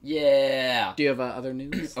 Yes. Yeah. Do you have other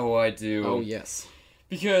news? Oh, I do. Oh, yes.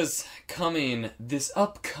 Because this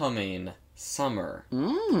upcoming summer,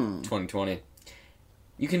 2020,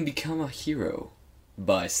 you can become a hero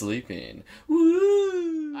by sleeping.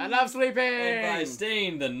 Woo! I love sleeping! And by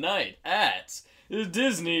staying the night at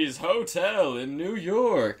Disney's hotel in New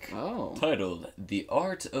York. Oh. Titled The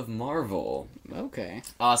Art of Marvel. Okay.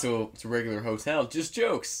 So it's a regular hotel, just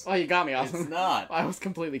jokes. Oh, you got me. It's not. I was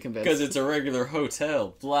completely convinced. Because it's a regular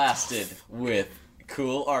hotel blasted with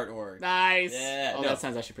cool artwork. Nice. Yeah. Oh, that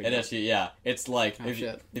sounds actually pretty cool. Actually, yeah. It's like,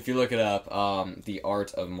 if you look it up, The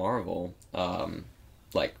Art of Marvel,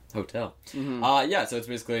 like, hotel. Mm-hmm. Yeah, so it's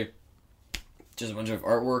basically just a bunch of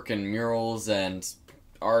artwork and murals and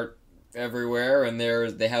art everywhere, and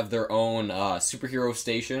they have their own superhero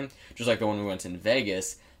station, just like the one we went to in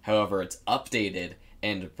Vegas. However, it's updated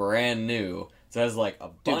and brand new, so it has like a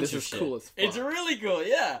bunch of shit. Cool as fuck. It's really cool,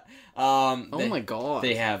 yeah. Oh my god!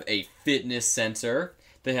 They have a fitness center.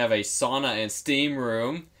 They have a sauna and steam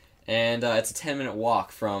room, and it's a 10-minute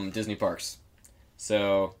walk from Disney parks.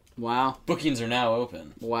 So wow, bookings are now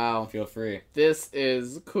open. Wow, feel free. This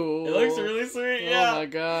is cool. It looks really sweet. Yeah. Oh my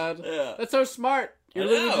god. Yeah. That's so smart. You're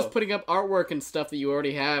literally just putting up artwork and stuff that you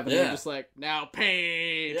already have, and you're just like, now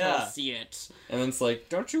pay to see it. And then it's like,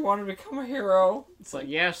 don't you want to become a hero? It's like,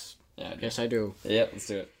 yes. Yeah, yes, I do. Yep, let's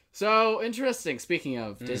do it. So, interesting. Speaking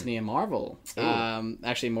of Disney and Marvel,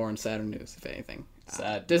 actually more in sadder news, if anything.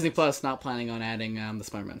 Sad. Disney Plus not planning on adding the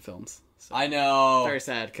Spider-Man films. So, I know. Very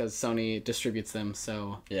sad, because Sony distributes them,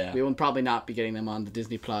 so yeah. we will probably not be getting them on the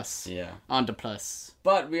Disney Plus. Yeah. On the Plus.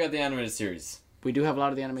 But we got the animated series. We do have a lot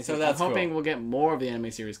of the anime series. I'm hoping we'll get more of the anime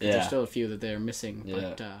series, because there's still a few that they're missing.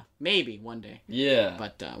 Yeah. But maybe one day. Yeah.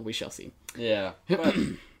 But we shall see. Yeah. But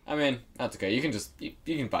I mean, that's okay. You can just you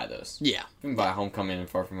can buy those. Yeah. You can buy Homecoming and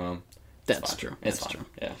Far From Home. That's true. It's That's fine. true.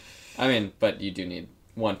 Yeah. I mean, but you do need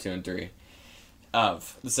 1, 2, and 3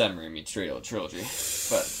 of the Sam Raimi trilogy.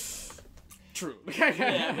 But True.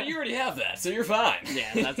 yeah, but you already have that, so you're fine.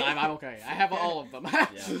 Yeah, I'm okay. I have all of them.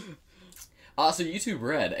 Yeah. So YouTube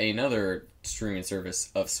Red, another streaming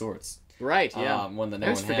service of sorts. Right, yeah. One that no I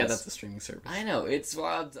always one forget has. that's a streaming service. I know, it's...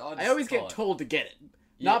 Well, I always get told to get it.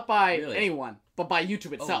 Not by anyone, but by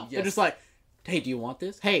YouTube itself. yes. They're just like, hey, do you want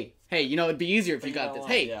this? Hey, you know, it'd be easier if you got this.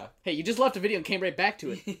 Hey, you just left a video and came right back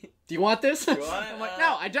to it. Do you want this? You want it? I'm like,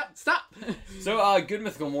 no, I don't. Stop. So, Good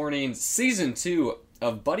Mythical Morning Season 2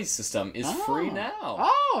 of Buddy System is free now.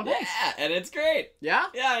 Oh, nice. Yeah, and it's great. Yeah?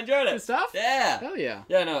 Yeah, I enjoyed it. Good stuff? Yeah. Hell yeah.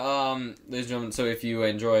 Yeah, no, ladies and gentlemen, so if you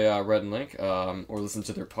enjoy Red and Link, or listen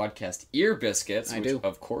to their podcast Ear Biscuits, which do.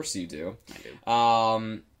 of course you do. I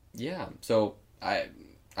do. Yeah, so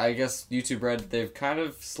I guess YouTube Red, they've kind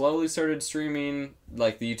of slowly started streaming,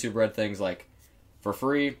 like, the YouTube Red things, like, for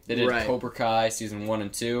free. They did Cobra Kai Season 1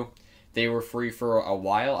 and 2. They were free for a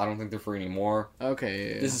while. I don't think they're free anymore.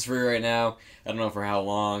 Okay. This is free right now. I don't know for how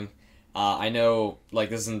long. I know, like,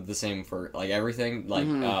 this isn't the same for, like, everything.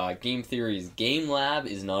 Like, Game Theory's Game Lab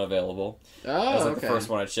is not available. Oh, that was, like, the first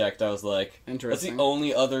one I checked. I was like, interesting. That's the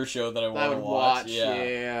only other show that I want to watch.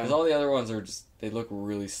 Yeah. Because all the other ones are just, they look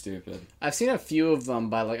really stupid. I've seen a few of them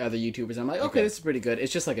by, like, other YouTubers. I'm like, okay, this is pretty good.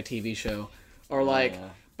 It's just, like, a TV show. Or, like,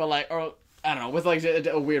 but, like, or... I don't know, with, like,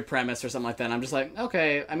 a weird premise or something like that. And I'm just like,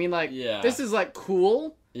 okay, I mean, like, this is, like,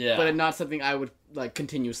 cool, but not something I would, like,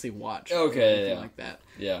 continuously watch. Okay, or anything like that.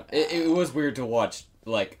 Yeah. It was weird to watch,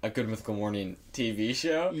 like, a Good Mythical Morning TV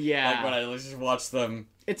show. Yeah. Like, when I just watched them.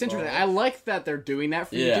 It's interesting. I like that they're doing that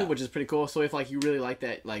for YouTube, which is pretty cool. So if, like, you really like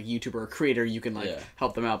that, like, YouTuber or creator, you can, like,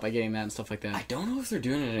 help them out by getting that and stuff like that. I don't know if they're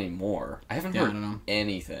doing it anymore. I haven't heard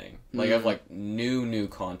anything. Like, I have, like, new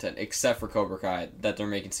content, except for Cobra Kai, that they're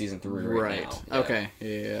making Season 3 right now. Yeah. Okay.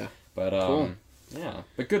 Yeah. But, cool. Yeah.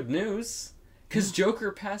 But good news, because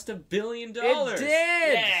Joker passed $1 billion. It did!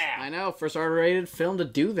 Yeah! I know, first R-rated film to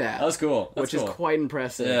do that. That was cool. Which is quite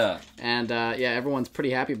impressive. Yeah. And, everyone's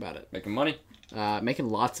pretty happy about it. Making money. Making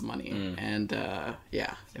lots of money. And,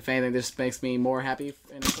 if anything, this makes me more happy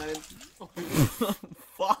and excited.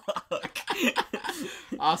 Fuck.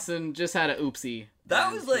 Austin just had a oopsie.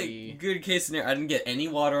 That was, like, good case scenario. I didn't get any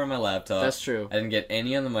water on my laptop. That's true. I didn't get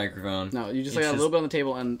any on the microphone. No, you just got a little bit on the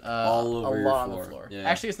table and all over a your lot floor. on the floor. Yeah.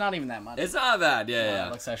 Actually, it's not even that much. It's not bad, yeah.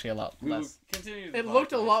 It looks actually a lot less. It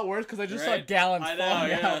looked a lot worse because I just saw gallons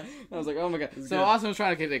falling out. I was like, oh my god. So good. Austin was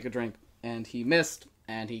trying to take a drink, and he missed,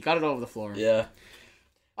 and he got it over the floor. Yeah.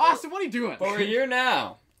 Austin, what are you doing? But we're here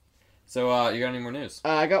now. So, you got any more news?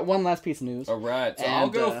 I got one last piece of news. All right, so I'll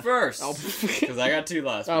go first because I got 2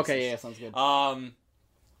 last pieces. Okay, yeah, sounds good.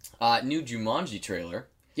 New Jumanji trailer.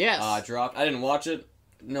 Yes. Dropped. I didn't watch it.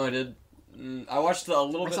 No, I did. I watched a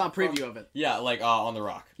little bit. I saw a preview of it. Yeah, like on the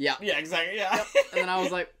Rock. Yeah. Yeah, exactly. Yeah. Yep. And then I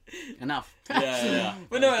was like, enough. Yeah.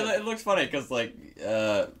 But no, it looks funny because like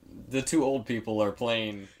the 2 old people are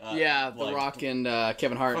playing. The Rock and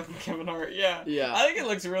Kevin Hart. Fucking Kevin Hart. Yeah. Yeah. I think it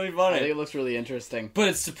looks really funny. I think it looks really interesting. But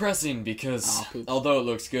it's depressing because although it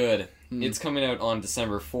looks good, it's coming out on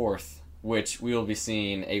December 4th, which we will be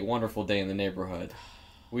seeing A Wonderful Day in the Neighborhood.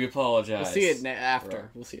 We apologize. We'll see it after.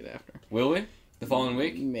 We'll see it after. Will we? The following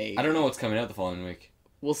week? Maybe. I don't know what's coming out the following week.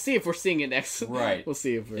 We'll see if we're seeing it next. Right. We'll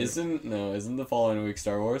see if we're... Isn't the following week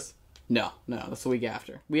Star Wars? No, that's the week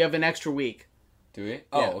after. We have an extra week. Do we?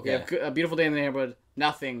 Oh, okay. We have A Beautiful Day in the Neighborhood.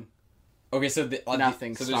 Nothing. Okay, so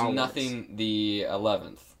nothing. So there's nothing the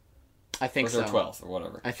 11th. I think so. Or 12th or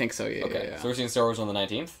whatever. I think so. Yeah. Okay. Yeah. So we're seeing Star Wars on the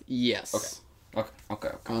 19th. Yes. Okay.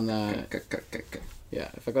 On the. Okay. Yeah.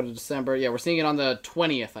 If I go to December, we're seeing it on the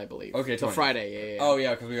 20th, I believe. Okay. So Friday. Yeah. Oh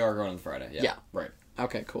yeah, because we are going on Friday. Yeah. Right.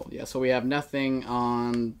 Okay. Cool. Yeah. So we have nothing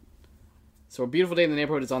on. So A Beautiful Day in the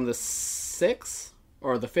Neighborhood is on the 6th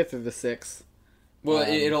or the 5th or the 6th. Well,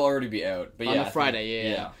 it'll already be out, but on the Friday.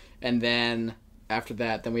 Yeah. And then after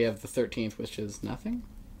that, then we have the 13th, which is nothing.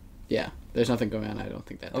 Yeah. There's nothing going on. I don't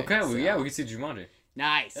think that. Okay. Day, Well, yeah, we can see Jumanji.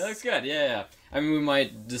 Nice. It looks good. Yeah. I mean, we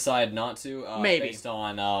might decide not to. Maybe based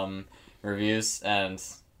on reviews and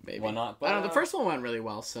whatnot. But I don't know. The first one went really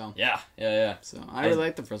well, so yeah. So I really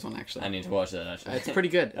like the first one actually. I need to watch that actually. It's pretty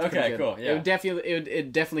good. Cool. Yeah. It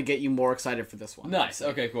would definitely get you more excited for this one. Nice.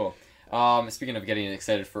 Okay. Cool. Speaking of getting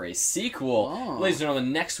excited for a sequel, ladies and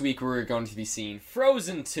gentlemen, next week we're going to be seeing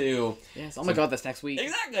Frozen 2. Yes. Oh my god, that's next week.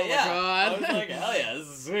 Exactly. Oh yeah. my god. I was like, hell yeah, this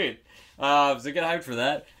is sweet. So get hyped for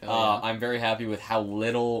that. I'm very happy with how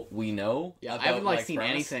little we know. Yeah, I haven't seen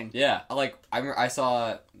anything. Yeah, I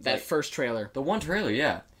saw that first trailer. The one trailer,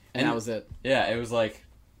 yeah, and that was it. Yeah, it was like,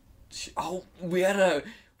 we had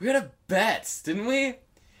We had a bet, didn't we?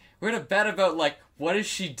 We had a bet about, like, what is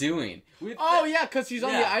she doing? Oh, yeah, because she's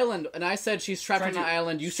on the island, and I said she's trapped on the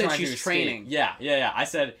island. You said she's training. Yeah. I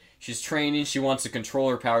said she's training, she wants to control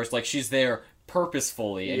her powers, like, she's there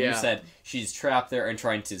purposefully, and you said she's trapped there and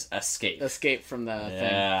trying to escape. Escape from the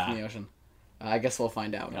thing, from the ocean. I guess we'll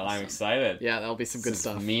find out. Well, I'm excited. Yeah, that'll be some good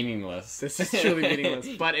stuff. This is meaningless. This is truly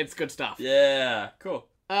meaningless, but it's good stuff. Yeah, cool.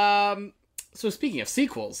 So speaking of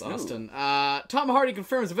sequels, Austin, Tom Hardy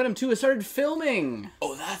confirms Venom 2 has started filming.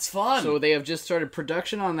 Oh, that's fun. So they have just started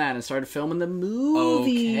production on that and started filming the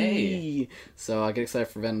movie. Okay. So I get excited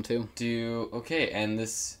for Venom 2. And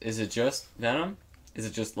is it just Venom? Is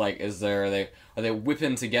it just like are they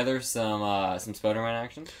whipping together some Spider-Man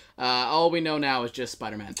action? All we know now is just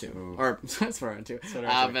Spider-Man 2. Ooh. Or Spider-Man 2.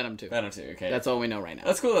 Venom 2. Venom 2, okay. That's all we know right now.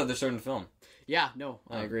 That's cool that they're starting to film. Yeah, no,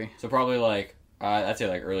 I agree. So probably like I'd say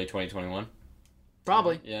like early 2021.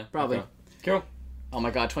 Probably. Yeah. Probably. Okay. Cool. Oh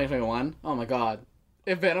my god, 2021? Oh my god.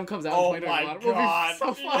 If Venom comes out in 2021, we'll be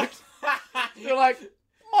so fucked. They're like,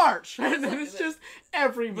 March! And then it's just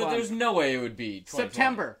every month. But there's no way it would be 2020.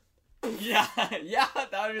 September. Yeah, that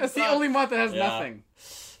would be That's the only month that has nothing.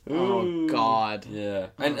 Ooh. Oh god. Yeah.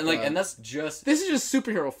 And that's just... This is just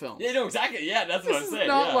superhero films. Yeah, no, exactly. Yeah, that's what I'm saying. This is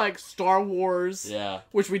not like Star Wars,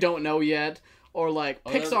 which we don't know yet, or like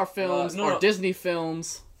Pixar films, or Disney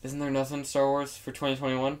films. Isn't there nothing Star Wars for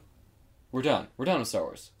 2021? We're done. We're done with Star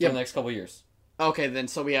Wars for the next couple of years. Okay, then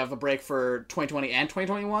so we have a break for 2020 and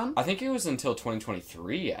 2021? I think it was until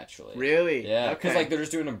 2023, actually. Really? Yeah, because like they're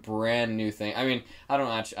just doing a brand new thing. I mean, I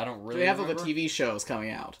don't really. They have all remember. the TV shows coming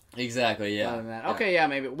out. Exactly. Yeah. Other than that. Okay. Yeah.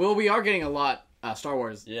 Maybe. Well, we are getting a lot Star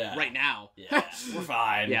Wars. Yeah. Right now. Yeah. We're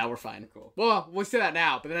fine. Yeah, we're fine. Cool. Well, we'll say that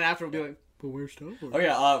now, but then after we'll be like, but where's Star Wars? Oh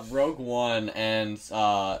yeah. Rogue One and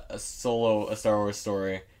a Star Wars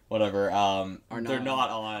story, whatever. They're not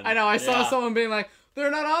on. I know. I saw someone being like, they're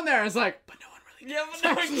not on there. It's like, but no one really. Yeah, but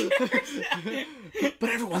no one cares. But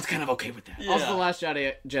everyone's kind of okay with that. Yeah. Also, The Last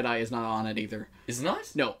Jedi is not on it either. Is it not?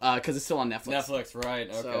 No, because it's still on Netflix. Netflix, right?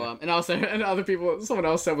 Okay. So, and also, and other people, someone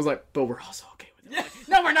else said was like, but we're also okay with it. Yeah. Like,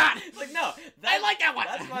 no, we're not. Like no, I like that one.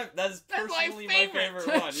 That's personally my favorite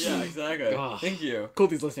one. Yeah, exactly. Thank you.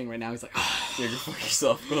 Colty's listening right now. He's like, yeah, go fuck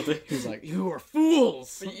yourself, Colty. He's like, you are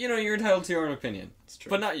fools. But, you're entitled to your own opinion. It's true.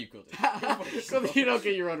 But not you, Colty. Colty, you don't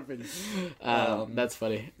get your own opinion. That's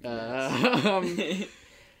funny.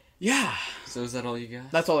 Yeah. So is that all you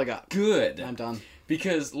got? That's all I got. Good. I'm done.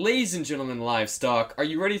 Because, ladies and gentlemen, livestock, are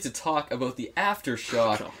you ready to talk about the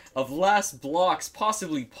aftershock of Last Block's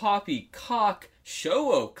possibly poppycock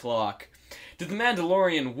show o'clock? Did the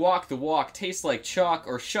Mandalorian walk the walk taste like chalk,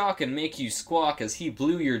 or shock and make you squawk as he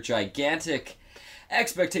blew your gigantic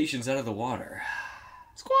expectations out of the water?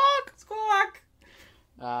 Squawk! Squawk!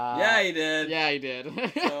 Yeah, he did. Yeah, he did.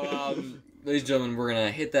 So, ladies and gentlemen, we're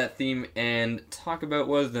gonna hit that theme and talk about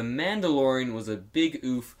whether the Mandalorian was a big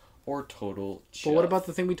oof or total chuff. But what about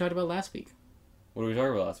the thing we talked about last week? What did we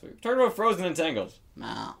talk about last week? We talked about Frozen and Tangled.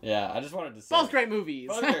 No. Yeah, I just wanted to say. Both great movies.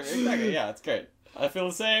 Both great, exactly, yeah, it's great. I feel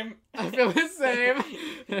the same. I feel the same.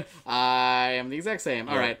 I am the exact same.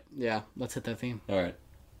 Yeah. Alright, yeah, let's hit that theme. Alright.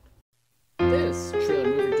 This Trailer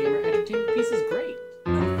Movie Gamer Entertainment piece is great.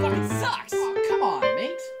 No, it fucking sucks! Oh, come on,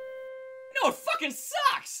 mate. No, it fucking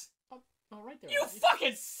sucks! All right there. You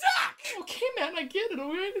fucking suck! Okay, man, I get it,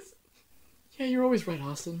 alright? Yeah, you're always right,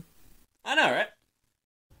 Austin. I know, right?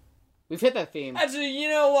 We've hit that theme. Actually, you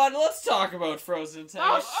know what? Let's talk about Frozen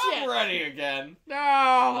Tangled. Oh, shit. I'm ready again.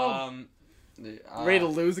 No! Ready to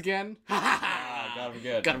lose again? Got him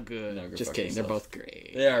good. Got him good. No, just kidding, they're both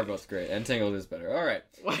great. They are both great, and Tangled is better. Alright.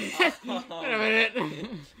 Wait a minute.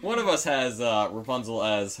 One of us has Rapunzel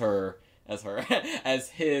as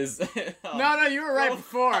his... No, you were right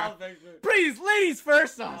before. Please, ladies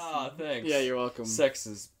first, Austin. Oh, thanks. Yeah, you're welcome.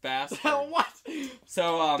 Sexist bastard. What?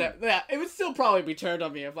 So, yeah, it would still probably be turned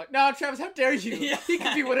on me. I'm like, no, Travis, how dare you? Yeah. He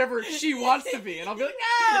can be whatever she wants to be. And I'll be like,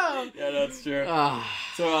 no! Yeah, that's true.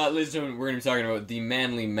 So, ladies and gentlemen, we're going to be talking about the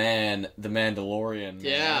manly man, the Mandalorian.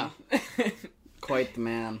 Yeah. Quite the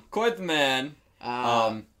man. Quite the man.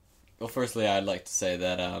 Well, firstly, I'd like to say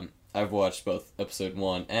that I've watched both episode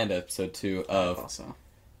 1 and episode 2 of Also.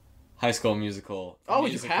 High School Musical. Oh,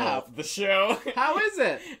 you have? The show. How is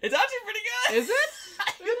it? It's actually pretty good. Is it?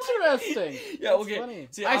 Interesting. Yeah, okay. Funny.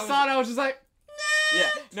 See, I saw it, I was just like, yeah,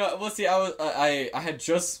 no, well, see, I had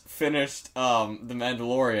just finished The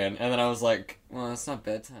Mandalorian, and then I was like, well, it's not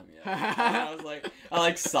bedtime yet. And I was like,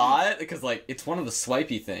 I saw it, because, it's one of the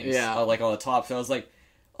swipey things. Yeah. On the top, so I was like,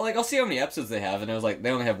 I'll see how many episodes they have, and it was like, they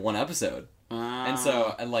only have one episode. And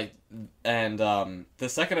so, the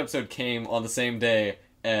second episode came on the same day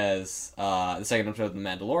as the second episode of The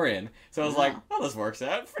Mandalorian. So I was like, oh, this works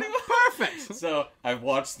out pretty well. Perfect. So I've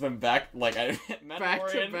watched them back Mandalorian. Back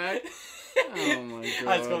to back. Oh my god.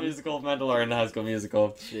 High School Musical, Mandalorian, High School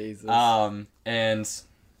Musical. Jesus. And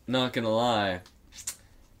not gonna lie,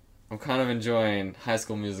 I'm kind of enjoying High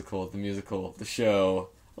School Musical, the show,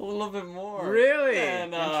 a little bit more. Really?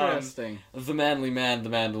 And, interesting. The Manly Man, the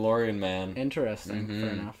Mandalorian Man. Interesting.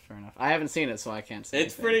 Fair enough. I haven't seen it, so I can't say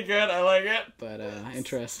It's pretty good. I like it. But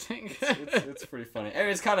interesting. it's pretty funny. I mean,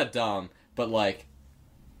 it's kind of dumb, but like,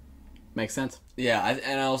 makes sense. yeah.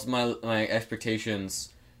 And also my expectations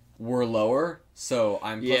were lower, so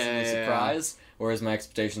I'm pleasantly surprised. Whereas my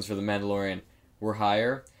expectations for the Mandalorian were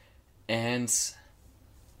higher, and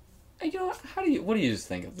you know, what do you just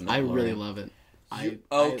think of the Mandalorian? I really love it. I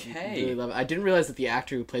really love it. I didn't realize that the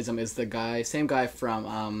actor who plays him is the same guy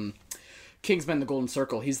from Kingsman: The Golden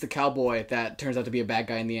Circle. He's the cowboy that turns out to be a bad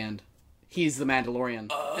guy in the end. He's the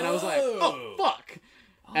Mandalorian. And I was like, oh, fuck!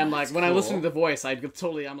 And like, when I listen to the voice, I'm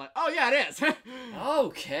like, oh yeah, it is!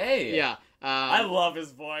 Okay. Yeah. I love his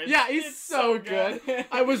voice. Yeah, he's so good.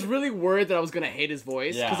 I was really worried that I was going to hate his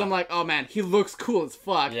voice. Because I'm like, oh man, he looks cool as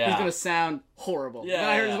fuck. Yeah. He's going to sound horrible. Yeah, then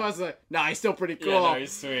I heard his voice, I was like, nah, he's still pretty cool. Yeah, no,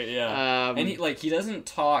 he's sweet, yeah. And he doesn't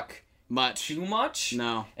talk too much.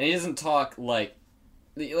 No. And he doesn't talk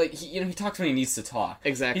he talks when he needs to talk.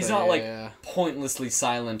 Exactly. He's not pointlessly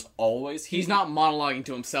silent always. He's not monologuing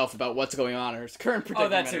to himself about what's going on or his current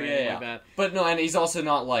predicament. Oh, that's it, yeah. Like that. But no, and he's also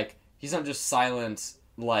not he's not just silent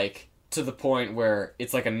to the point where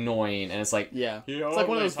it's like annoying and it's like it's like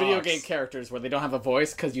one of those video game characters where they don't have a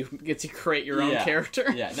voice because you get to create your own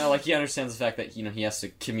character. Yeah, no, he understands the fact that he has to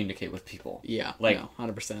communicate with people. Yeah,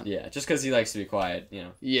 100%. Yeah, just because he likes to be quiet,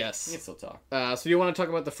 Yes, he can still talk. So do you want to talk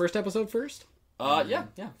about the first episode first? Yeah,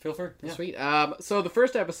 feel free. Yeah. Sweet. So the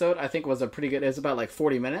first episode I think was a pretty good. It was about like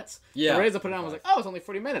 40 minutes. Yeah. The Rays I put it on, I was like, oh, it's only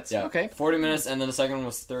 40 minutes. Yeah. Okay. 40 minutes, and then the second one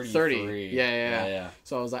was 33. 30. Yeah.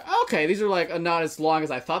 So I was like, okay, these are like not as long as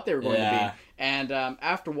I thought they were going to be. And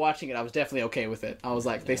after watching it, I was definitely okay with it. I was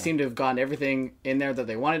like, they seem to have gotten everything in there that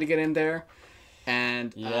they wanted to get in there.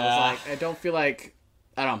 And I was like, I don't feel like,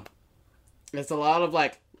 I don't know. It's a lot of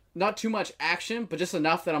like, not too much action, but just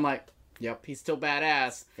enough that I'm like, yep, he's still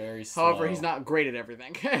badass. Very slow. However, he's not great at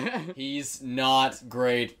everything. He's not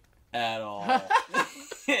great at all.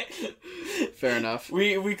 Fair enough.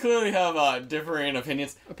 We clearly have differing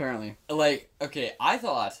opinions. Apparently. Like, okay, I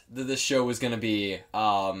thought that this show was gonna be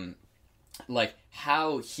like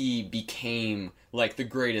how he became like the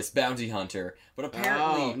greatest bounty hunter, but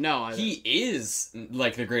apparently he is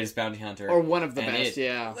like the greatest bounty hunter, or one of the best.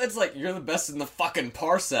 It's like you're the best in the fucking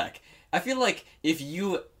parsec. I feel like if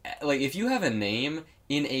you have a name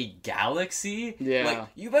in a galaxy, like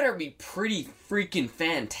you better be pretty freaking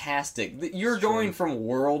fantastic. You're going from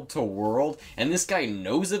world to world, and this guy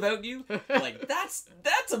knows about you. Like that's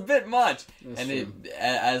a bit much.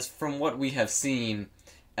 As from what we have seen,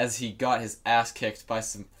 as he got his ass kicked by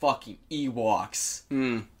some fucking Ewoks.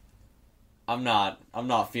 I'm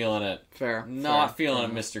not feeling it. Fair. Not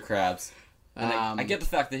feeling it, Mr. Krabs. And I get the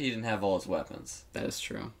fact that he didn't have all his weapons. That is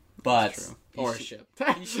true. But or a ship.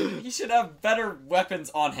 he should have better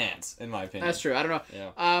weapons on hand, in my opinion. That's true. I don't know.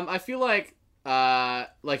 Yeah. I feel like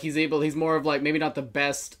he's more of like maybe not the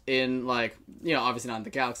best in like obviously not in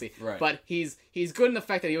the galaxy. Right. But he's good in the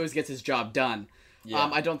fact that he always gets his job done.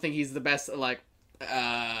 Yeah. I don't think he's the best like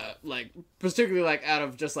particularly like out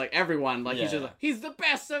of just like everyone, like he's just like, he's the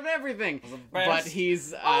best of everything, but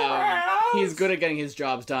he's good at getting his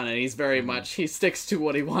jobs done, and he's very much he sticks to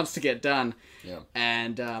what he wants to get done.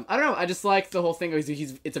 And I don't know, I just like the whole thing.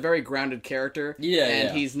 It's a very grounded character,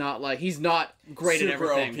 and he's not great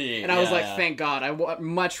super at everything, OP. And I was like, thank God. I would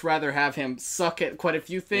much rather have him suck at quite a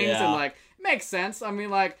few things and like makes sense. I mean,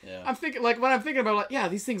 like, I'm thinking, like, when I'm thinking about,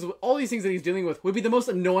 like, these things, all these things that he's dealing with would be the most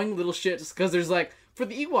annoying little shit just because there's, like, for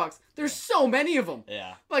the Ewoks, there's so many of them.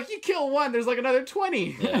 Yeah. Like, you kill one, there's, like, another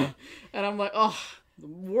 20. Yeah. And I'm like, oh,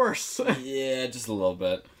 worse. Yeah, just a little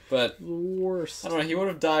bit. But, worse. I don't know, he would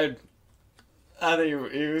have died. I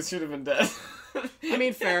think he should have been dead. I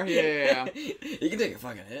mean, fair. Yeah. He can take a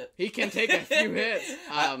fucking hit. He can take a few hits.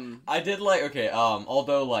 I did like, okay,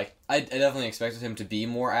 although, like, I definitely expected him to be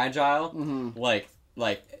more agile. Mm-hmm. Like,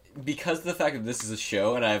 because of the fact that this is a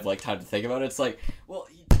show and I have, like, time to think about it, it's like, well,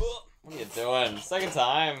 what are you doing? Second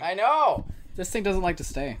time. I know! This thing doesn't like to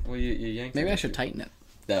stay. Well, you yanked Maybe it. I should tighten it.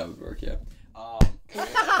 That would work, yeah.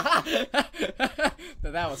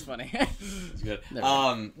 That was funny. It's good.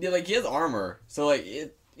 Yeah, like, he has armor, so, like,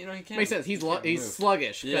 you know, he can't. Makes sense. He's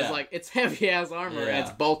sluggish because Yeah. like it's heavy ass armor and Yeah.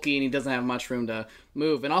 it's bulky and he doesn't have much room to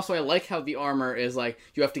move. And also I like how the armor is like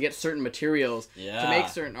you have to get certain materials to make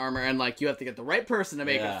certain armor, and like you have to get the right person to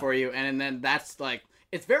make it for you, and then that's like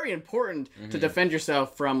it's very important to defend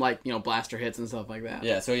yourself from like, you know, blaster hits and stuff like that.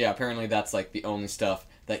 Yeah. So yeah, apparently that's like the only stuff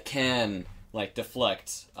that can like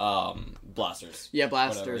deflect blasters. Yeah,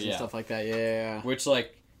 blasters Whatever, and yeah. stuff like that. Yeah. Which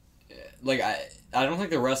like I don't think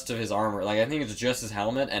the rest of his armor, like I think it's just his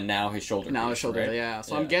helmet and now his shoulder. Now piece, his shoulder, right? yeah.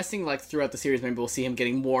 So I'm guessing like throughout the series, maybe we'll see him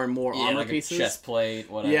getting more and more armor like pieces. a chest plate,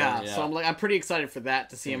 whatever. Yeah. So I'm pretty excited for that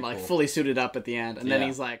to see him like cool. fully suited up at the end, and then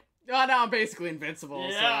he's like, "Oh, now I'm basically invincible."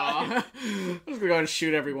 Yeah. So I'm just gonna go and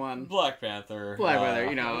shoot everyone. Black Panther.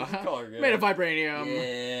 You know, color good. made of vibranium.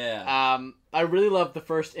 Yeah. I really love the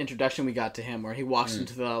first introduction we got to him, where he walks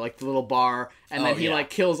into the little bar, and then he like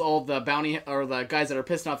kills all the bounty or the guys that are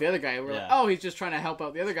pissing off the other guy. We're like, oh, he's just trying to help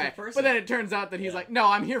out the other guy. But then it turns out that he's like, no,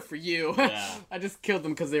 I'm here for you. I just killed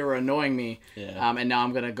them because they were annoying me. And now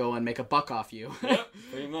I'm gonna go and make a buck off you. Yep,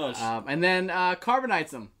 pretty much. And then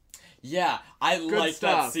carbonites him. Yeah, I like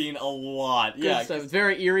that scene a lot. Good stuff. It's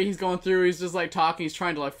very eerie. He's going through. He's just like talking. He's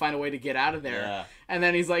trying to like find a way to get out of there. Yeah. And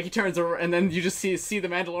then he's like, he turns around, and then you just see the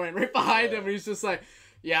Mandalorian right behind him, and he's just like,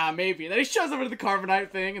 yeah, maybe. And then he shows over to the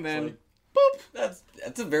carbonite thing, and then, boop. That's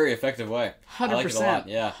a very effective way. 100%. I like it a lot.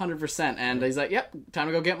 Yeah. 100%. And he's like, yep, time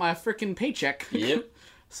to go get my freaking paycheck. Yep.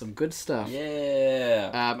 Some good stuff.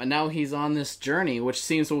 Yeah. And now he's on this journey, which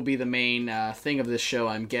seems will be the main thing of this show,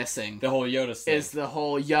 I'm guessing. The whole Yoda thing. Is the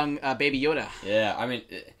whole young baby Yoda. Yeah, I mean...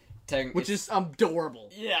 Which is adorable.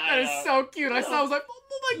 Yeah, that is so cute. I was like,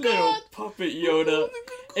 oh my god, little puppet Yoda.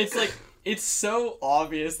 It's like it's so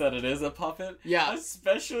obvious that it is a puppet. Yeah,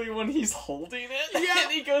 especially when he's holding it. Yeah,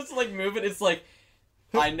 and he goes to like move it. It's like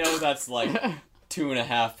I know that's like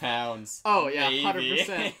 2.5 pounds. Oh yeah,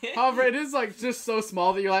 100%. However, it is like just so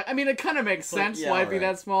small that you're like, I mean, it kind of makes sense why it'd be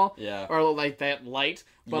that small. Yeah, or like that light,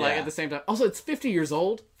 but like at the same time, also it's 50 years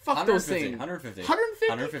old. Fuck those things. 150.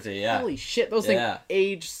 150? Yeah. Holy shit, those things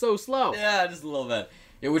age so slow. Yeah, just a little bit.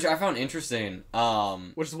 Yeah, which I found interesting.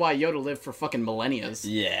 Which is why Yoda lived for fucking millennia.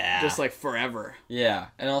 Yeah. Just like forever. Yeah,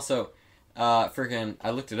 and also, freaking, I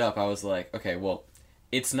looked it up. I was like, okay, well,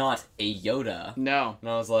 it's not a Yoda. No. And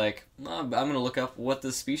I was like, I'm gonna look up what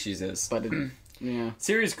this species is. But yeah.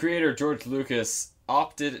 Series creator George Lucas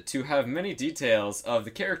opted to have many details of the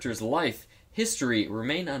character's life history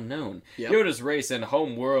remain unknown. Yep. Yoda's race and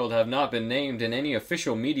home world have not been named in any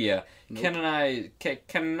official media,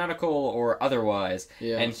 canonical or otherwise,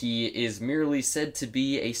 and he is merely said to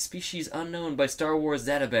be a species unknown by Star Wars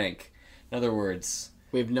Databank. In other words,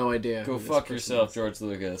 we have no idea. Go fuck yourself, George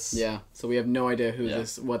Lucas. Yeah, so we have no idea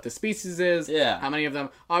what the species is. Yeah, how many of them?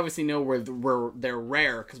 Obviously, know where they're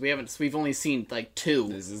rare because we've only seen like 2.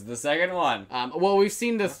 This is the second one. Well, we've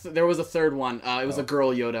seen there was a third one. It was a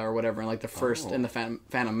girl Yoda or whatever, in like the first in the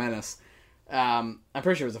Phantom Menace. I'm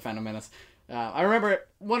pretty sure it was a Phantom Menace. I remember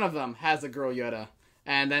one of them has a girl Yoda.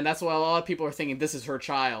 And then that's why a lot of people are thinking this is her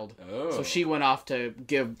child. Oh. So she went off to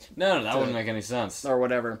give... No, that wouldn't make any sense. Or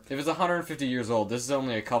whatever. If it's 150 years old, this is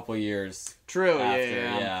only a couple years. True, after.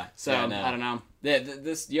 Yeah. So, I don't know. Yeah,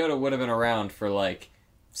 this Yoda would have been around for, like,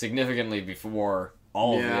 significantly before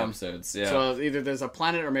all of the episodes. Yeah. So either there's a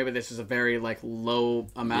planet or maybe this is a very, like, low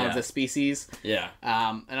amount of the species. Yeah.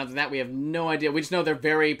 And other than that, we have no idea. We just know they're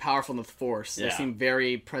very powerful in the Force. They seem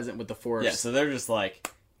very present with the Force. Yeah, so they're just,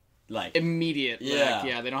 like immediate. They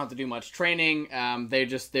don't have to do much training.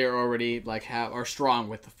 They're already are strong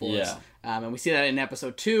with the Force. Yeah. And we see that in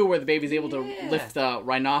episode 2 where the baby's able to lift the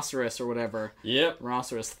rhinoceros or whatever. Yep.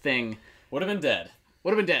 Rhinoceros thing. Would have been dead. Yeah.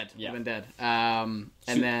 Would have been dead. And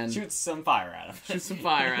then shoot some fire at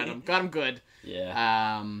him. Got him good.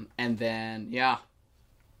 Yeah. And then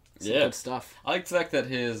some good stuff. I like the fact that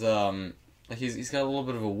his he's got a little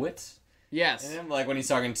bit of a wit. Yes. And like when he's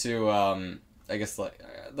talking to I guess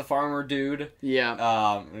the farmer dude.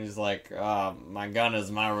 Yeah. He's like, my gun is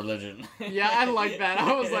my religion. Yeah, I like that.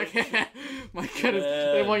 I was like, my gun is.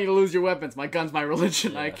 They want you to lose your weapons. My gun's my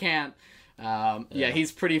religion. I can't.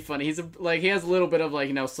 He's pretty funny. He's he has a little bit of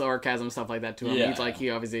sarcasm and stuff like that to him. He's he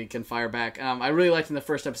obviously can fire back. I really liked in the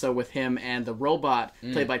first episode with him and the robot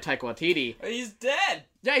played by Taika Waititi. He's dead.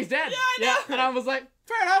 Yeah, he's dead. Yeah, I know. And I was like,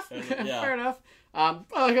 fair enough. Fair enough. I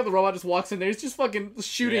like how the robot just walks in there. He's just fucking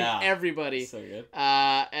shooting everybody. So good.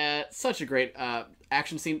 Such a great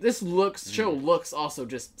action scene. This show looks also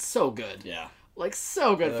just so good. Yeah. Like,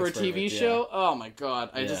 so good It for a looks TV perfect, show. Oh my god,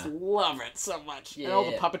 I just love it so much. And all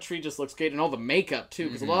the puppetry just looks great, and all the makeup too,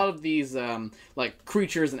 because a lot of these like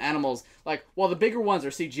creatures and animals, like while the bigger ones are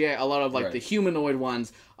CGI, a lot of like the humanoid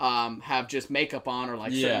ones have just makeup on, or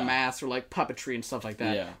like certain masks, or like puppetry and stuff like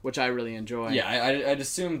that, which I really enjoy. Yeah, I'd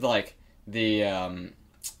assumed like the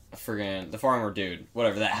the farmer dude,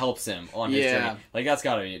 whatever, that helps him on his journey. Like, that's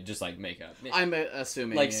gotta be just like makeup. I'm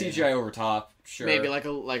assuming like CGI over top, sure. Maybe like a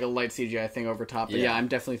light CGI thing over top, but I'm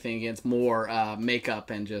definitely thinking it's more makeup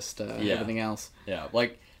and just everything else. Yeah,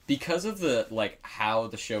 like because of the like how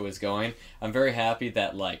the show is going, I'm very happy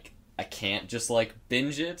that like I can't just like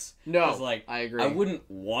binge it. No, like I agree. I wouldn't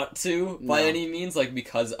want to by any means, like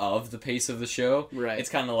because of the pace of the show. Right. It's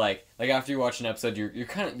kind of like after you watch an episode, you're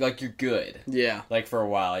kind of like you're good. Yeah. Like for a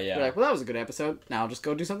while, yeah. You're like, well, that was a good episode. Now I'll just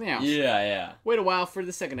go do something else. Yeah, yeah. Wait a while for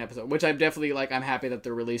the second episode, which I'm definitely like. I'm happy that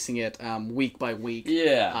they're releasing it week by week.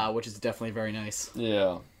 Yeah. Which is definitely very nice.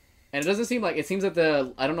 Yeah. And it doesn't seem like, it seems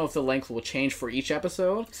that I don't know if the length will change for each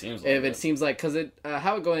episode. Seems like if it seems like, because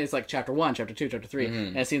how it going is like chapter 1, chapter 2, chapter 3,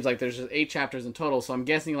 and it seems like there's just 8 chapters in total, so I'm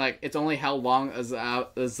guessing like it's only how long it's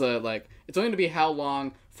only going to be how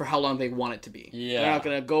long they want it to be. Yeah. They're not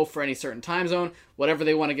going to go for any certain time zone. Whatever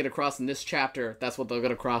they want to get across in this chapter, that's what they'll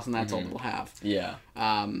get across, and that's all they'll have. Yeah.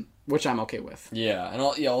 Which I'm okay with. Yeah, and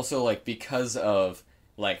also like because of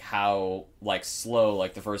like how like slow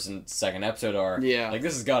like the first and second episode are. Yeah. Like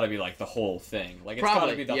this has got to be like the whole thing. Like it's got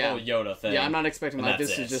Probably, to be the whole Yoda thing. Yeah, I'm not expecting and like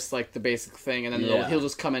this is just like the basic thing, and then he'll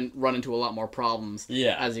just come and run into a lot more problems.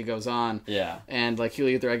 As he goes on. Yeah. And like he'll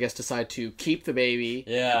either I guess decide to keep the baby.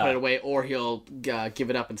 Yeah. And put it away, or he'll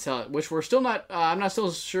give it up and sell it. Which we're still not. I'm not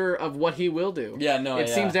still sure of what he will do. Yeah. No. It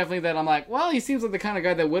seems definitely that I'm like, well, he seems like the kind of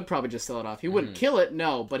guy that would probably just sell it off. He wouldn't kill it,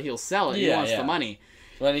 no, but he'll sell it. He wants the money.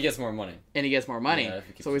 Well, and he gets more money. Yeah,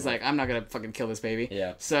 so he's like, I'm not gonna fucking kill this baby.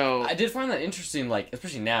 Yeah. So I did find that interesting, like,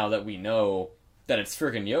 especially now that we know that it's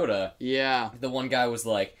freaking Yoda. Yeah. The one guy was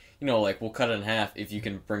like, you know, like, we'll cut it in half if you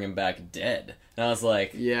can bring him back dead. And I was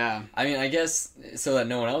like, yeah. I mean, I guess so that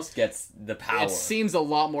no one else gets the power. It seems a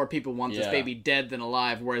lot more people want this baby dead than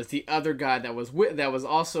alive, whereas the other guy that was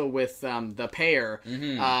also with the pair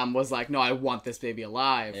was like, no, I want this baby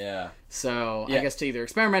alive. Yeah. So I guess to either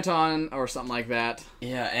experiment on or something like that.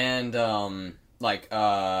 Yeah, and like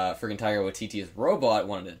freaking Taika Waititi's robot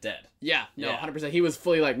wanted it dead. Yeah, no, 100%. He was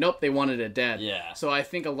fully like, nope, they wanted it dead. Yeah. So I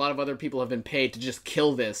think a lot of other people have been paid to just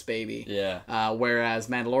kill this baby. Yeah. Whereas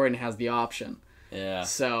Mandalorian has the option. Yeah.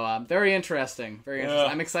 So very interesting. Very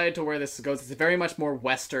interesting. I'm excied to where this goes. It's very much more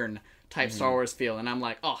Western type Star Wars feel, and I'm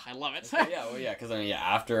like, oh, I love it. Because I mean,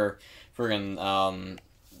 after friggin'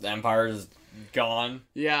 the Empire's gone.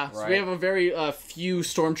 Yeah, right? So we have a very few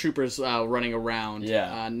stormtroopers running around.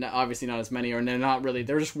 Yeah. Obviously not as many, or they're not really.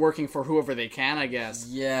 They're just working for whoever they can, I guess.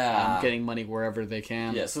 Yeah. Getting money wherever they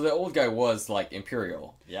can. Yeah, so the old guy was, like,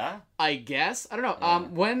 Imperial. Yeah? I guess. I don't know. Yeah.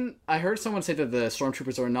 When I heard someone say that the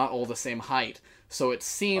stormtroopers are not all the same height, so it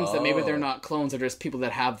seems that maybe they're not clones, they're just people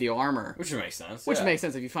that have the armor. Which makes sense. Which makes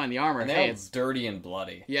sense if you find the armor. And hey, it's dirty and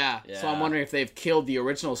bloody. Yeah. So I'm wondering if they've killed the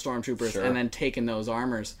original stormtroopers and then taken those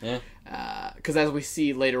armors. Yeah. Because as we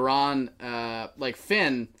see later on, like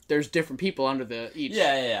Finn, there's different people under each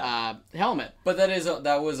helmet. But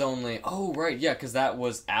that was only because that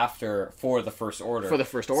was for the First Order. For the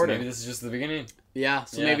First So Order. maybe this is just the beginning. Yeah,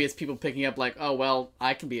 so maybe it's people picking up like, oh well,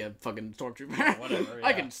 I can be a fucking stormtrooper. Whatever.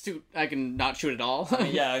 Yeah. I can not shoot at all.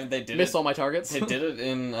 Yeah, they did. Miss all my targets. They did it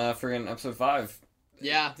in friggin' episode 5.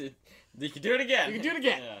 Yeah. You can do it again. You can do it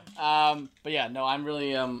again. Yeah. But yeah, no, I'm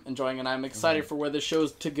really enjoying it. I'm excited for where this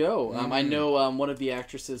show's to go. I know one of the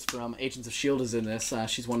actresses from Agents of S.H.I.E.L.D. is in this.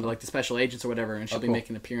 She's one of like the special agents or whatever, and she'll be making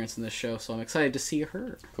an appearance in this show, so I'm excited to see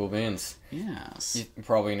her. Cool beans. Yes. You're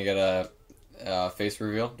probably going to get a face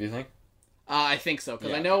reveal, do you think? I think so,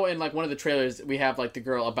 because I know in like one of the trailers we have like the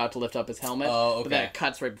girl about to lift up his helmet, but then it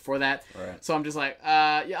cuts right before that. Right. So I'm just like,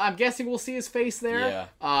 I'm guessing we'll see his face there.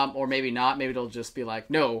 Yeah. Or maybe not. Maybe it'll just be like,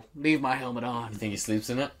 no, leave my helmet on. You think he sleeps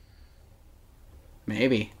in it?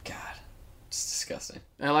 Maybe. God, it's disgusting.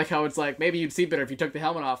 I like how it's like, maybe you'd see better if you took the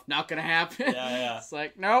helmet off. Not gonna happen. Yeah. It's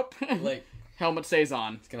like, nope. Like, helmet stays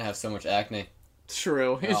on. he's gonna have so much acne.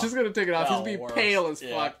 True. He's just gonna take it off. He's gonna be worse. pale as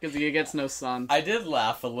fuck because he gets no sun. I did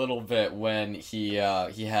laugh a little bit when he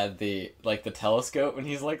had the telescope and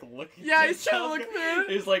he's like looking. Yeah, he's trying to look through it.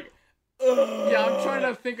 He's like, yeah, I'm trying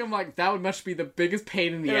to think. I'm like, that would must be the biggest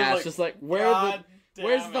pain in the ass. Like, just like,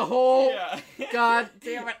 where's the hole? Yeah. God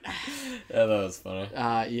damn it. Yeah, that was funny.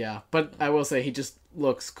 Yeah, but I will say he just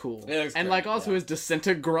looks cool. Looks and great, like also his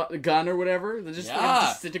gun or whatever, that just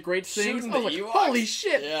disintegrates things. Shooting I was the like, Ewoks. holy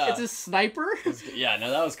shit! Yeah. It's a sniper. Yeah, no,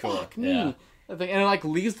 that was cool. Fuck yeah. me. And it like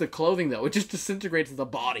leaves the clothing though. It just disintegrates the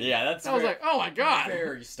body. Yeah, that's. I was like, oh my god.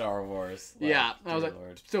 Very Star Wars. Like, yeah, I was like,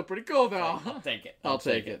 still pretty cool though. I'll take it. I'll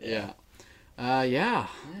take it. Yeah. Yeah. Yeah.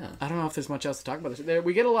 I don't know if there's much else to talk about.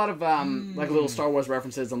 We get a lot of like little Star Wars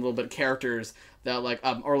references and a little bit of characters that like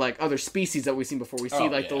or like other species that we've seen before. We see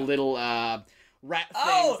like the little rat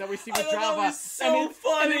things that we see with Java. That was so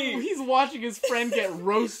funny. And he's watching his friend get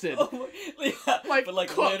roasted. Yeah, like but like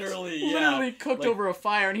cooked, literally cooked like, over a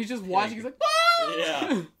fire, and he's just watching. He's like, ah!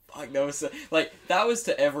 Yeah. Fuck, that was so, like that was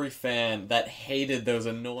to every fan that hated those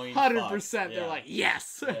annoying. 100%. They're like,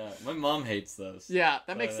 yes. Yeah, my mom hates those. Yeah,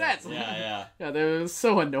 that makes sense. Yeah. Yeah, they're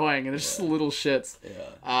so annoying, and they're just little shits.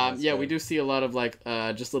 Yeah. We do see a lot of like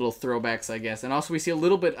just little throwbacks, I guess, and also we see a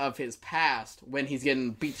little bit of his past when he's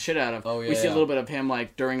getting beat the shit out of. Oh yeah. We see a little bit of him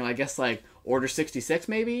like during, I guess, like Order 66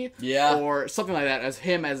 maybe. Yeah. Or something like that, as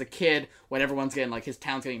him as a kid when everyone's getting like his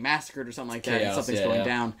town's getting massacred or something like that, and something's going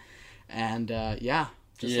down, and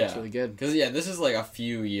Just looks really good. Because, this is, like, a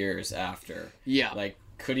few years after. Yeah. Like,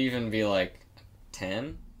 could even be, like,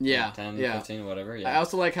 10? Yeah. 10, 15, whatever. Yeah. I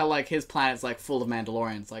also like how, like, his planet's, like, full of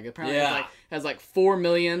Mandalorians. Like, apparently Yeah. has, like, 4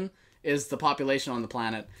 million is the population on the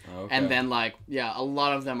planet. Okay. And then, like, a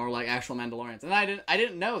lot of them are, like, actual Mandalorians. And I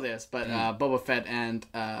didn't know this, but Boba Fett and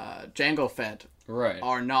Jango Fett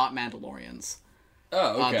are not Mandalorians.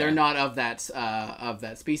 Oh, okay. They're not of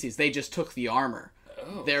that species. They just took the armor.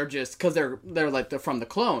 Oh. They're just because they're from the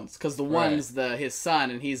clones, because the one's his son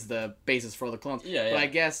and he's the basis for all the clones. But I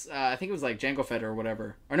guess I think it was like Jango Fett or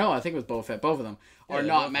whatever, or no, I think it was Boba Fett. Both of them are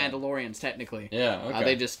not Mandalorians technically. Yeah,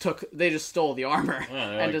 okay. They just stole the armor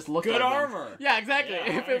and like, just looked good like armor. Them. Yeah, exactly.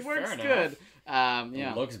 Yeah, if it works good,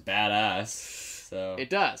 It looks badass. So it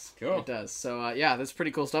does. Cool. It does. So that's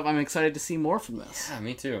pretty cool stuff. I'm excited to see more from this. Yeah,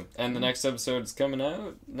 me too. And the next episode's coming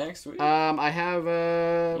out next week. I have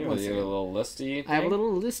a little listy thing? I have a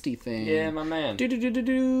little listy thing. Yeah, my man.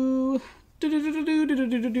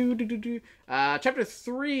 Chapter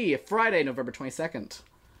 3, Friday, November 22nd.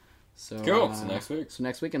 So cool. So next week. So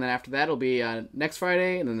next week, and then after that it'll be next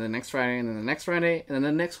Friday, and then the next Friday, and then the next Friday, and then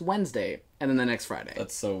the next Wednesday, and then the next Friday.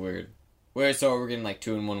 That's so weird. Wait, so we're getting like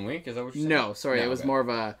 2 in 1 week? Is that what you're saying? No, sorry, it was more of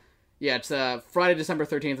a... Yeah, it's Friday, December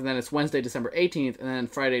 13th, and then it's Wednesday, December 18th, and then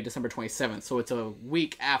Friday, December 27th. So it's a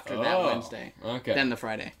week after that Wednesday. Okay. Then the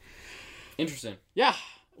Friday. Interesting. Yeah,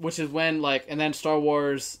 which is when, like, and then Star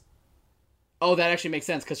Wars... Oh, that actually makes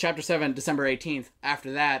sense, because Chapter 7, December 18th,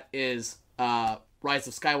 after that is Rise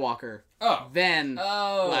of Skywalker. Oh. Then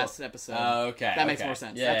last episode. Okay. That makes more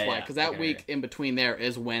sense. Yeah, that's why. Because that week in between there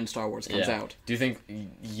is when Star Wars comes out. Do you think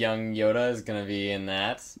young Yoda is going to be in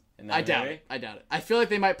that? I doubt it. I feel like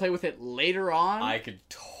they might play with it later on. I could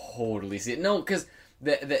totally see it. No, because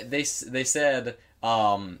they said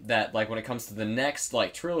that like when it comes to the next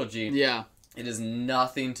like trilogy, it has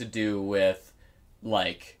nothing to do with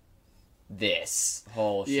like this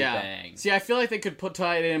whole shebang. See, I feel like they could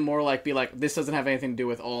tie it in more like, be like, this doesn't have anything to do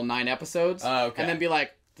with all 9 episodes. Okay. And then be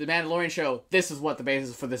like, the Mandalorian show, this is what the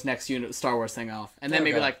basis for this next Star Wars thing off. And then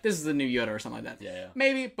maybe like, this is the new Yoda or something like that. Yeah.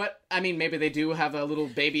 Maybe, but I mean, maybe they do have a little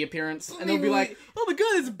baby appearance. And they'll be like, oh my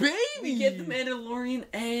god, it's a baby! We get the Mandalorian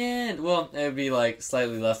and... Well, it would be like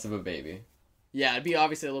slightly less of a baby. Yeah, it'd be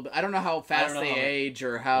obviously a little bit... I don't know how fast they age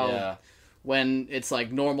or how... Yeah. When it's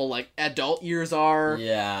like normal, like adult years are.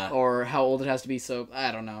 Yeah. Or how old it has to be, so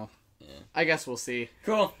I don't know. Yeah. I guess we'll see.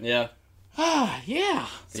 Cool. Yeah. Yeah.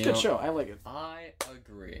 It's a good show. I like it. I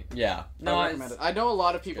agree. Yeah. No, I recommend it. I know a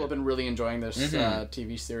lot of people have been really enjoying this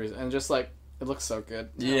TV series, and just like, it looks so good.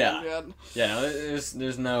 Yeah. Oh my God. Yeah, no,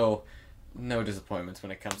 there's no disappointments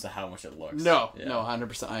when it comes to how much it looks. No,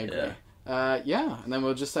 100%. I agree. And then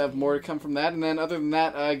we'll just have more to come from that, and then other than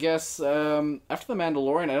that, I guess after The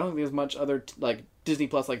Mandalorian, I don't think there's much other like Disney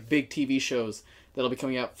Plus like big TV shows that'll be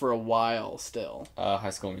coming out for a while still.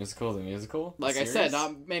 High School Musical, the musical. Like I said,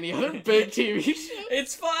 not many other big TV shows.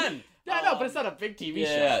 It's fun. Yeah, no, but it's not a big TV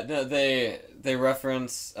show. Yeah, no, they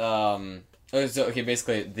reference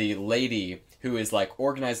basically the lady who is like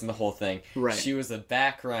organizing the whole thing. Right. She was a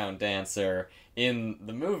background dancer in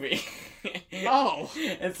the movie. Oh.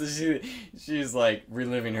 And so she's like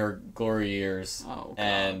reliving her glory years. Oh, God.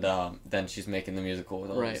 And then she's making the musical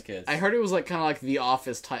with all these kids. I heard it was like kind of like The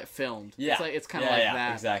Office type filmed. Yeah. It's kind of like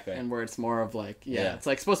that. Exactly. And where it's more of like, it's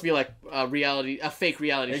like supposed to be like a fake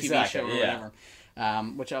reality TV show or whatever.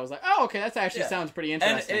 Which I was like, oh, okay, that actually sounds pretty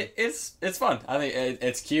interesting. And it's fun. I think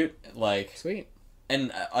it's cute. Like, sweet.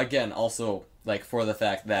 And again, also like for the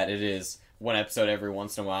fact that it is one episode every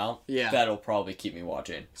once in a while, that'll probably keep me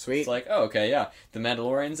watching. Sweet. It's like, oh, okay, yeah, The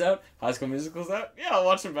Mandalorian's out, High School Musical's out, yeah, I'll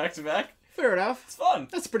watch them back to back. Fair enough. It's fun.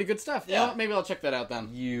 That's pretty good stuff. Yeah. Maybe I'll check that out then.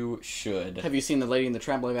 You should. Have you seen the Lady in the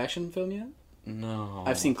Tramp live action film yet? No.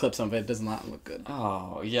 I've seen clips of it. It does not look good.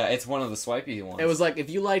 Oh, yeah, it's one of the swipey ones. It was like, if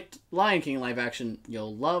you liked Lion King live action,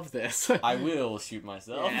 you'll love this. I will shoot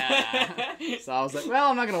myself. Yeah. So I was like, well,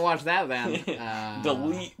 I'm not going to watch that then.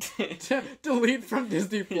 Delete. Delete from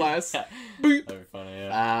Disney Plus. Yeah. Boop. That'd be funny,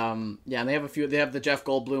 yeah. Yeah, and they have a few. They have the Jeff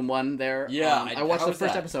Goldblum one there. Yeah, I watched how the was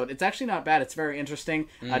first that? episode. It's actually not bad. It's very interesting.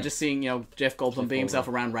 Just seeing Jeff Goldblum being himself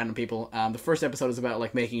around random people. The first episode is about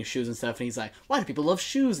like making shoes and stuff, and he's like, "Why do people love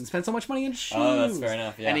shoes and spend so much money on shoes?" Oh, that's fair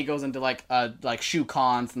enough. Yeah. And he goes into like shoe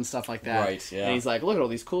cons and stuff like that. Right, yeah. And he's like, "Look at all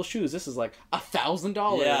these cool shoes. This is like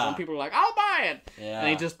 $1,000." Yeah. And people are like, "I'll buy it." Yeah.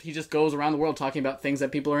 And he just goes around the world talking about things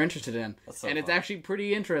that people are interested in. That's so and it's fun. actually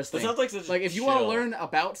pretty interesting. That sounds like such a if you want to chill. learn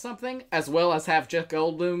about something as well as have Jeff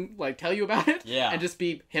Goldblum like tell you about it, Yeah. and just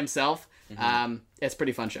be himself, it's a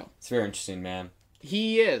pretty fun show. It's very interesting, man.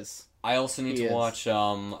 He is. I also need He to is. watch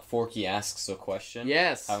Forky Asks a Question.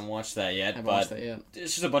 Yes. I haven't watched that yet, I haven't but watched that yet.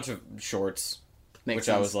 it's just a bunch of shorts, Makes which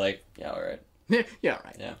sense. I was like, yeah, all right. Yeah,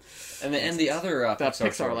 right. Yeah. And the other The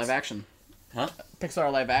Pixar shorts. live action. Huh?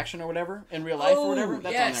 Pixar live action or whatever in real life or whatever.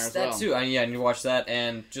 That's yes, on there as that well. too. I need to watch that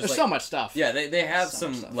and just There's like so much stuff. yeah, they have So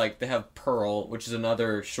much some stuff. like they have Pearl, which is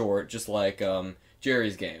another short, just like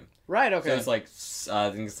Jerry's Game. Right. Okay. So it's like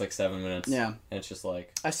I think it's like 7 minutes. Yeah. And it's just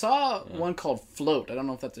like I saw one called Float. I don't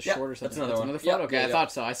know if that's a Yeah, short or that's something. another one. Another Float? Yeah, Okay, yeah, I yeah.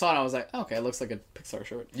 thought so. I saw it and I was like, okay, it looks like a Pixar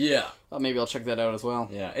short. yeah. Well, maybe I'll check that out as well.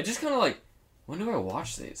 Yeah, it just kind of like, when do I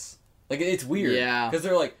watch these? Like, it's weird. Yeah. Because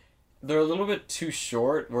they're a little bit too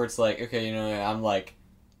short, where it's like, okay, I'm like...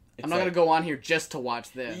 I'm not gonna go on here just to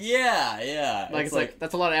watch this. Yeah, yeah. Like, it's like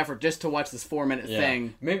that's a lot of effort just to watch this 4-minute yeah.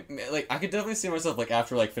 thing. Maybe, like, I could definitely see myself, like,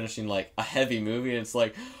 after, like, finishing, like, a heavy movie, and it's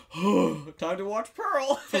like, oh, time to watch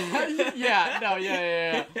Pearl.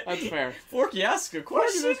 yeah. That's fair. Forky, ask a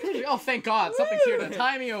question. Oh, thank God, something's here to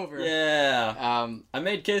tie me over. Yeah. I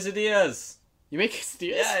made quesadillas. You make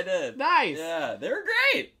quesadillas? Yeah, I did. Nice. Yeah, they were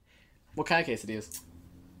great. What kind of quesadillas?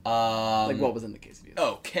 Like What was in the quesadillas?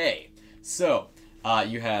 Okay, so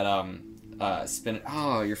you had spinach.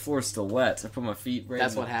 Oh, your floor's still wet. I put my feet right.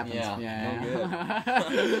 That's in what happens. Yeah. No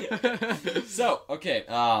good. So okay,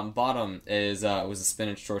 bottom is was a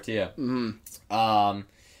spinach tortilla. Mm-hmm.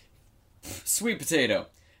 Sweet potato,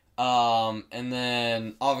 and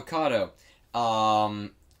then avocado.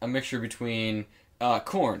 A mixture between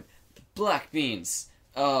corn, black beans,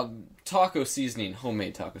 taco seasoning,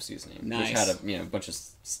 homemade taco seasoning, Nice. which had a bunch of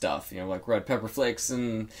stuff, like red pepper flakes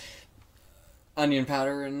and onion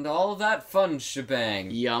powder and all of that fun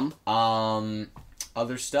shebang. Yum.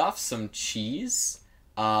 Other stuff, some cheese,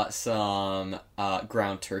 some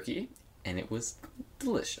ground turkey, and it was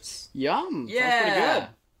delicious. Yum. Yeah.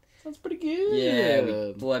 Sounds pretty good. Yeah,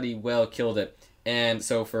 we bloody well killed it. And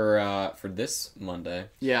so for this Monday,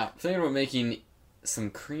 Yeah. I'm thinking about making some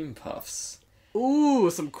cream puffs. Ooh,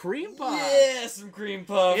 some cream puffs. Yeah, some cream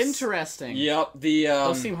puffs. Interesting. Yep. The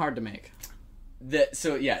Those seem hard to make.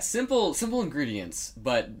 simple ingredients,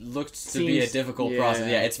 but looked to be a Seems- difficult yeah. process.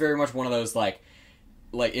 Yeah, it's very much one of those like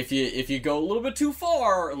if you go a little bit too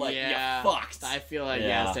far, like yeah. you're fucked. I feel like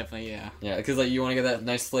Yeah. it's definitely Yeah, because like you want to get that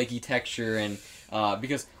nice flaky texture, and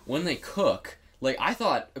because when they cook, like I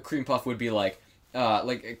thought a cream puff would be like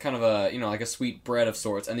kind of a like a sweet bread of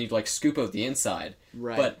sorts, and you'd like scoop out the inside.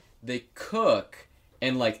 Right. But they cook,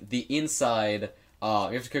 and like the inside, you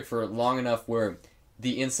have to cook for long enough where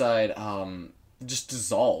the inside just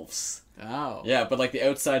dissolves. Oh. Yeah, but like the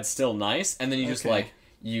outside's still nice, and then you just Okay. like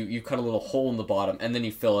you cut a little hole in the bottom, and then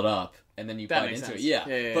you fill it up, and then you That bite makes into sense. it. Yeah.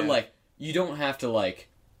 Yeah, But yeah. like you don't have to like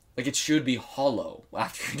it should be hollow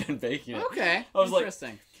after you're done baking it. Okay. I was like,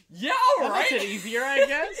 Interesting. yeah, That alright. makes it easier, I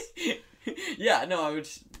guess. Yeah, no, I would.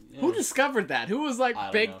 Yeah. Who discovered that? Who was like, I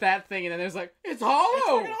don't baked know. that thing, and then there's like, it's It's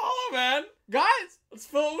hollow! fucking hollow, man. Guys, Let's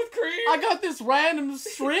fill it with cream. I got this random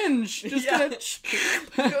syringe. Just Yeah. gonna...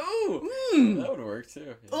 Ooh, Mm. that would work too.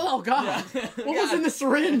 Yeah. Oh, God. Yeah. What was in the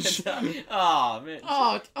syringe? Oh man.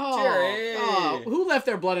 Jerry. Who left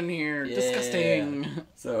their blood in here? Yeah. Disgusting.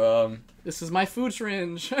 So This is my food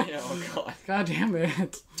syringe. yeah. Oh god. God damn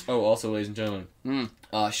it. Oh, also, ladies and gentlemen, Mm.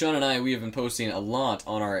 Sean and I, we have been posting a lot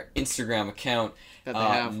on our Instagram account, That they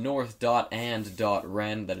have.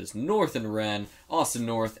 north.and.ren, that is North and Ren, Austin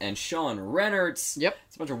North, and Sean Rennerts. Yep.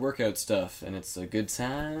 It's a bunch of workout stuff, and it's a good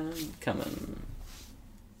time coming.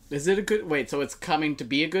 Is it a good... Wait, so it's coming to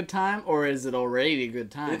be a good time, or is it already a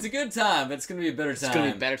good time? It's a good time, but it's going to be a better time. It's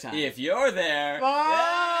gonna be a better time. If you're there.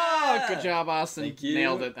 Oh, Yeah! good job, Austin. Thank you.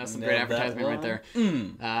 Nailed it. That's some great Nailed that advertisement right there.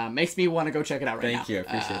 one. Makes me want to go check it out right now. Thank you, I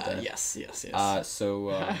appreciate that. Yes.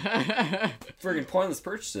 Friggin' pointless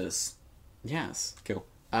purchases. Yes. Cool.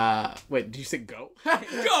 Wait, did you say go?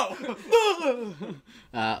 Go!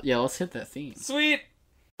 Yeah, let's hit that theme. Sweet!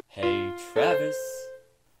 Hey, Travis.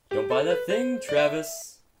 Don't buy that thing,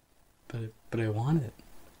 Travis. But I want it.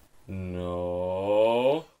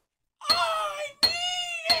 No. I need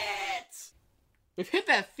it! We've hit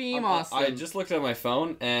that theme, Austin. I just looked at my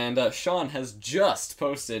phone, and Sean has just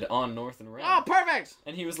posted on North and Red. Oh, perfect!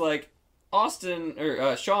 And he was like, Austin,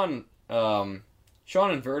 or Sean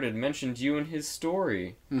Inverted mentioned you in his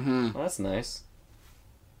story. Mm-hmm. Well, that's nice.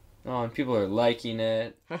 Oh, and people are liking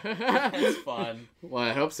it. That's fun. Well,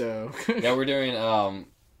 I hope so. Yeah, we're doing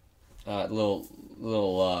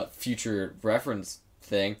little future reference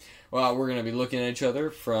thing. Well, we're gonna be looking at each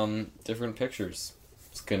other from different pictures.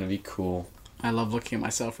 It's gonna be cool. I love looking at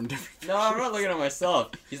myself from different. No, I'm not looking at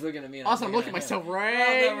myself. He's looking at me. And Austin, I'm looking at myself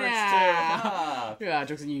right now. Ah. Yeah,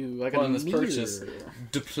 jokes on you. Like Well, a this mirror. purchase.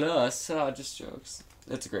 The plus. Just jokes.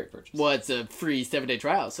 It's a great purchase. Well, it's a free 7-day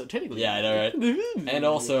trial, so technically. Yeah, I know, right? And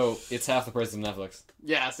also, it's half the price of Netflix.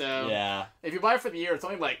 Yeah, so. Yeah. If you buy it for the year, it's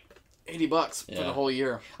only like $80 for the whole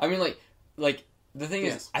year. I mean, like the thing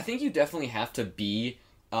Yes. is, I think you definitely have to be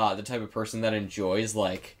the type of person that enjoys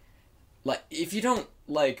like if you don't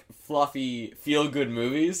like fluffy feel good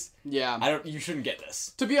movies, Yeah. you shouldn't get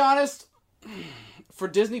this. To be honest, for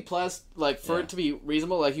Disney Plus, like for it to be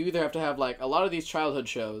reasonable, like you either have to have like a lot of these childhood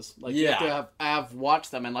shows, like you have to have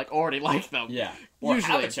watched them and like already liked them. Yeah. Or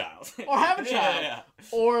Usually. have a child. Or have a child. Yeah.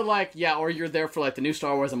 Or like or you're there for like the new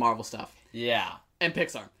Star Wars and Marvel stuff. Yeah. And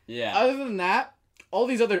Pixar. Yeah. Other than that, all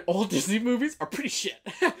these other old Disney movies are pretty shit.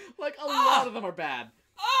 Like a lot of them are bad.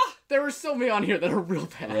 There were so many on here that are real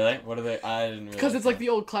bad. Really? What are they? I didn't realize. Because it's like the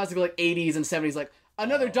old classic like 80s and 70s like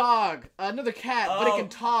another dog, another cat, but it can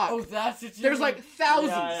talk. Oh, that's it. There's like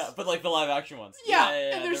thousands. Yeah. But like the live action ones. Yeah,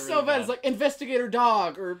 and they're so really bad. It's like Investigator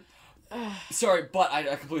Dog or Sorry, but I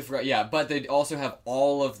completely forgot. Yeah, but they also have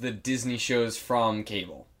all of the Disney shows from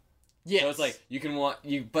cable. yes. So it's like you can watch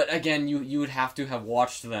but again you would have to have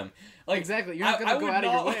watched them. Like exactly. You're not gonna go would out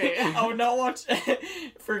of your way. I would not watch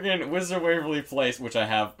friggin' Wizard of Waverly Place, which I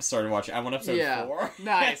have started watching. I'm on episode 4.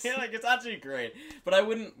 Nice. Like it's actually great, but I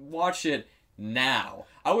wouldn't watch it now.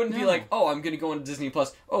 I wouldn't be like, oh, I'm gonna go on Disney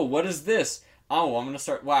Plus. Oh, what is this? Oh, I'm gonna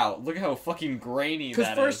start. Wow, look at how fucking grainy that is.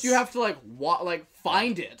 Because first you have to like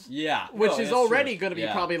find it. Yeah, Which is already true. going to be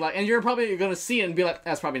probably like, and you're probably going to see it and be like,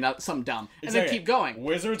 that's probably not something dumb, and then keep going.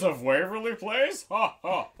 Wizards of Waverly Place? Ha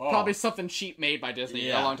ha ha. Probably something cheap made by Disney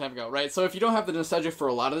Yeah. a long time ago, right? So if you don't have the nostalgia for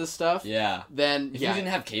a lot of this stuff, then if you didn't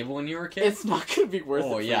have cable when you were a kid, it's not going to be worth it.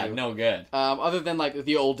 Oh for yeah, you. no good. Other than like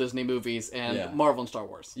the old Disney movies and Marvel and Star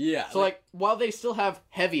Wars. Yeah. So like while they still have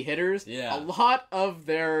heavy hitters, a lot of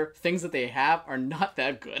their things that they have are not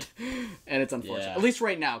that good, and it's unfortunate. Yeah. At least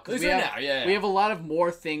right now, because we have a lot of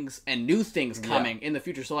more things and new things coming in the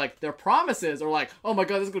future. So like their promises are like, oh my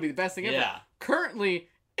god, this is gonna be the best thing ever. Yeah. Currently,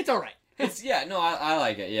 it's all right. I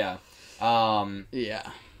like it. Yeah. Yeah,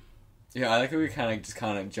 I like how we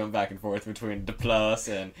kind of jump back and forth between the plus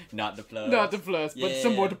and not the plus. Not the plus, but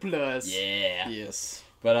some more the plus. Yeah. Yes.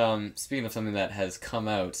 But speaking of something that has come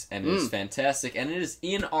out and it is fantastic and it is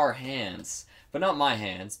in our hands, but not my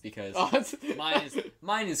hands because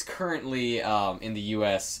mine is currently in the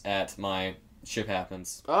U.S. at my ship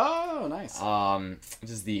happens. Oh, nice.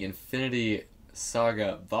 It is the Infinity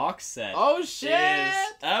Saga box set. Oh shit! It is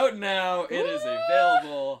out now. It is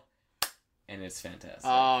available. And it's fantastic.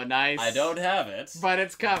 Oh, nice. I don't have it. But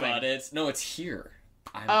it's coming. But it's here.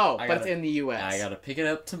 But it's in the U.S. I gotta pick it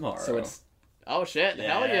up tomorrow. So it's... Oh, shit.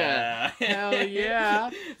 Yeah. Hell yeah. Hell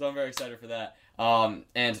yeah. So I'm very excited for that.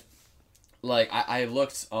 And, like, I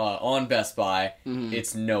looked on Best Buy. Mm-hmm.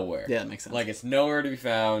 It's nowhere. Yeah, that makes sense. Like, it's nowhere to be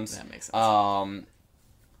found. That makes sense.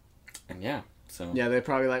 And yeah. So. Yeah, they're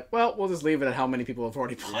probably like, well, we'll just leave it at how many people have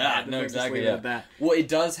already bought it. Yeah, no, exactly. Yeah. That. Well, it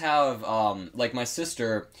does have, like, my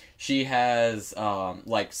sister, she has,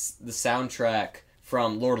 like, the soundtrack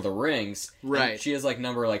from Lord of the Rings. Right. She has, like,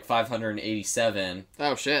 number, like, 587.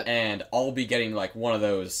 Oh, shit. And I'll be getting, like, one of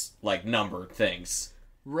those, like, numbered things.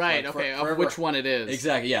 Right, like, okay, forever, of which one it is.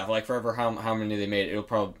 Exactly, yeah. Like, forever how many they made. It'll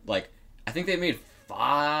probably, like, I think they made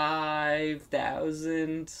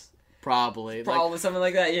 5,000. Probably. Probably something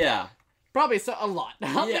like that, yeah. Probably a lot. They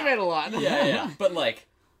made a lot. Yeah. But, like,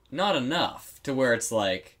 not enough to where it's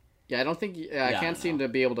like... Yeah, I don't think... I can't seem to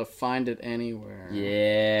be able to find it anywhere.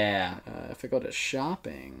 Yeah. If I go to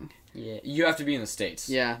shopping... Yeah. You have to be in the States.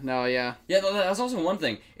 Yeah, no, yeah. Yeah, that's also one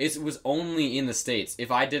thing. It was only in the States.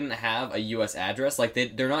 If I didn't have a U.S. address, like,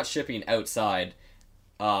 they're not shipping outside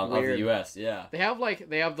of the U.S., yeah. They have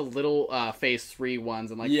the little Phase 3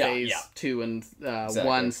 ones and, like, Phase 2 and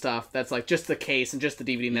 1 stuff. That's, like, just the case and just the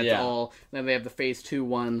DVD, and that's all. And then they have the Phase 2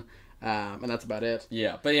 one, and that's about it.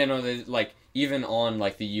 Yeah, but, they, like, even on,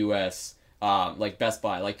 like, the U.S., like Best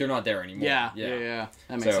Buy. Like they're not there anymore. Yeah.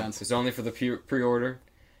 That makes sense. It's only for the pre-order.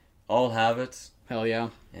 I'll have it. Hell yeah.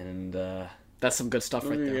 And that's some good stuff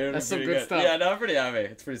right there. That's some good stuff. Yeah, no, I'm pretty happy.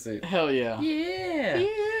 It's pretty sweet. Hell yeah. Yeah.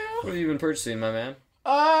 What have you been purchasing, my man?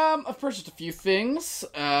 I've purchased a few things.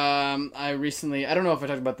 I don't know if I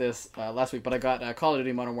talked about this last week, but I got Call of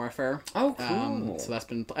Duty Modern Warfare. Oh, cool. So I've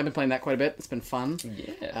been playing that quite a bit. It's been fun.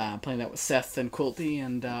 Yeah. Playing that with Seth and Quilty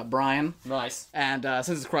and Brian. Nice. And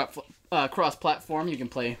since it's cross-platform, you can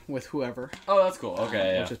play with whoever. Oh, that's cool.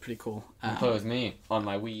 Okay, which is pretty cool. You can play with me on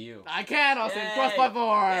my Wii U. I can, Austin.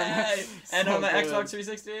 Cross-platform. Yay. And on my Xbox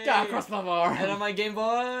 360. Yeah, cross-platform. And on my Game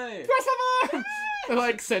Boy. Cross-platform. They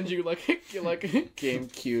like send you like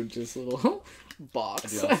GameCube, just little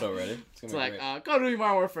box. Dude, I'm so ready. It's like Call of Duty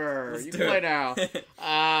Modern Warfare. You can play now.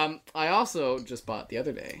 I also just bought the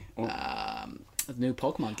other day a new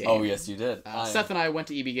Pokemon game. Oh yes, you did. Seth and I went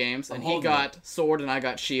to EB Games, and he got Sword and I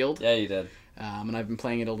got Shield. Yeah, you did. And I've been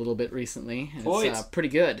playing it a little bit recently, and Boy, it's pretty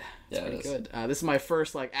good. It's yeah, pretty good. This is my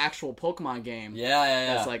first like actual Pokemon game. Yeah.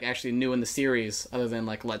 That's like actually new in the series, other than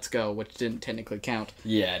like Let's Go, which didn't technically count.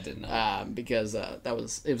 Yeah, it did not. Because it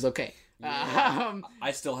was okay. Yeah.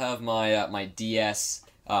 I still have my my DS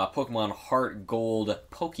Pokemon Heart Gold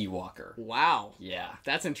Pokewalker. Wow. Yeah,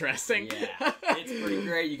 that's interesting. Yeah, it's pretty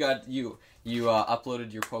great. You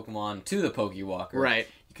uploaded your Pokemon to the Pokewalker. Right.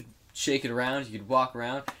 You could shake it around. You could walk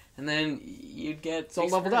around. And then you'd get all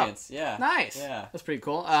leveled up. Yeah. Nice. Yeah. That's pretty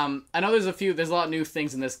cool. I know there's a lot of new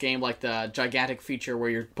things in this game, like the gigantic feature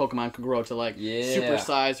where your Pokemon can grow to like super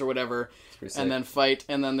size or whatever, and then fight.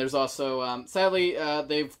 And then there's also, sadly,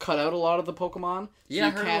 they've cut out a lot of the Pokemon. So yeah,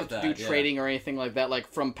 you can't do trading or anything like that, like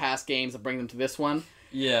from past games and bring them to this one.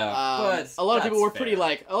 Yeah, but a lot of people were pretty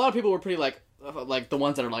like the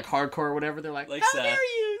ones that are like hardcore or whatever. They're like how dare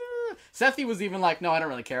you? Sethy was even like, no, I don't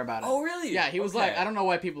really care about it. Oh, really? Yeah, he was like, I don't know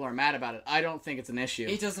why people are mad about it. I don't think it's an issue.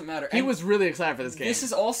 It doesn't matter. He was really excited for this game. This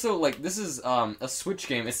is also, a Switch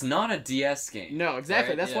game. It's not a DS game. No,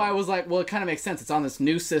 exactly. Right? That's why I was like, well, it kind of makes sense. It's on this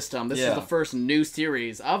new system. This is the first new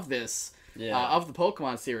series of this, of the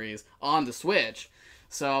Pokemon series on the Switch.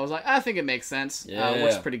 So I was like, I think it makes sense.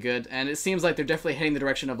 Works pretty good. And it seems like they're definitely heading the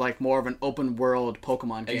direction of like more of an open world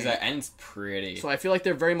Pokemon game. Exactly, and it's pretty. So I feel like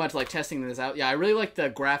they're very much like testing this out. Yeah, I really like the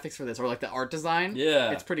graphics for this, or like the art design.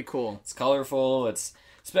 Yeah. It's pretty cool. It's colorful, it's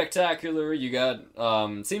spectacular. You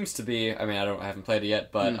got, seems to be, I mean, I haven't played it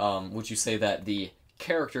yet, but would you say that the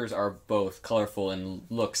characters are both colorful in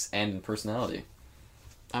looks and in personality?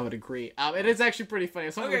 I would agree. It is actually pretty funny.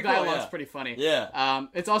 Some of the dialogue's pretty funny. Yeah.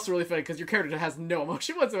 It's also really funny because your character has no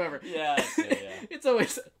emotion whatsoever. Yeah. It's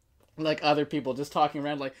always like other people just talking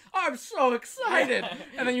around like, I'm so excited!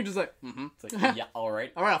 And then you're just like, It's like, yeah,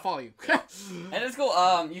 alright. Alright, I'll follow you. And it's cool.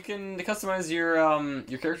 You can customize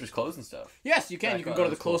your character's clothes and stuff. Yes, you can. You can go to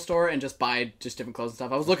the clothes store and just buy just different clothes and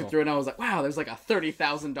stuff. I was looking through it and I was like, wow, there's like a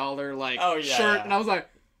 $30,000 shirt. And I was like,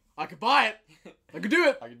 I could buy it. I could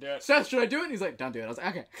do it. Seth, should I do it? And he's like, don't do it. I was like,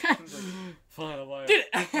 okay. Fine, I'll buy it. Did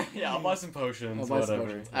it. Yeah, I'll buy some potions. Some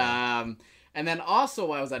potions. And then also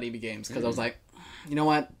while I was at EB Games, because I was like, you know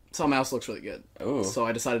what? Something else looks really good. Ooh. So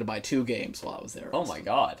I decided to buy 2 games while I was there. Oh my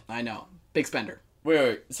god. I know. Big spender.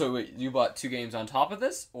 Wait. So you bought 2 games on top of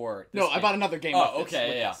this, or no? I bought another game. Oh,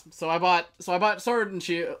 okay, yeah. So I bought Sword and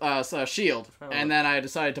Shield, and then I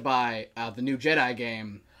decided to buy the new Jedi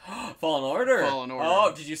game. Fallen Order.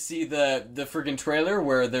 Oh, did you see the friggin' trailer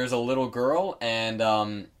where there's a little girl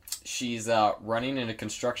and she's running in a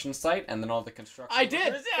construction site and then all the construction. I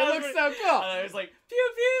did. It looks so cool. And I was like, pew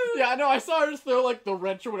pew. Yeah, I know. I saw her just throw like the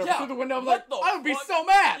wrench or whatever through the window. I'm like, I would be so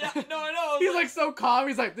mad. Yeah, no, I know. He's like so calm.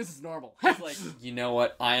 He's like, this is normal. He's like, you know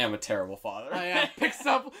what? I am a terrible father. Picks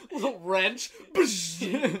up a little wrench.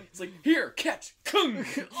 It's like, here, catch. Kung.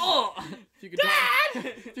 Oh.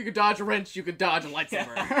 If you could dodge a wrench, you could dodge a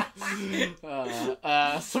lightsaber.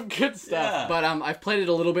 Some good stuff. Yeah. But I've played it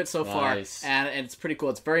a little bit so far, and it's pretty cool.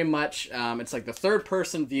 It's very much it's like the third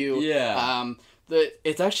person view. Yeah.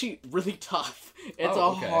 It's actually really tough. It's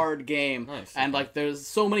a hard game. Nice. And like there's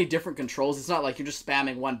so many different controls. It's not like you're just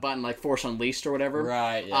spamming one button like Force Unleashed or whatever.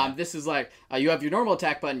 Right, yeah. This is like you have your normal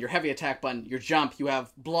attack button, your heavy attack button, your jump, you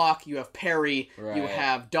have block, you have parry, you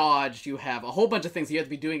have dodge, you have a whole bunch of things you have to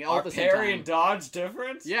be doing all at the same time. Are parry and dodge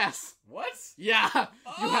different? Yes. What? Yeah.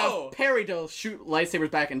 You have parry to shoot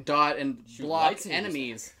lightsabers back and dodge and block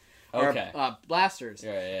enemies. Okay. Or blasters.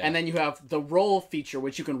 Yeah, yeah. And then you have the roll feature,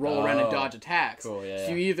 which you can roll around and dodge attacks. Cool, yeah,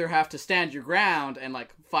 So you either have to stand your ground and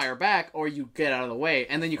like fire back, or you get out of the way.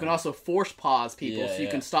 And then you can also force pause people, so you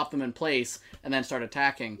can stop them in place and then start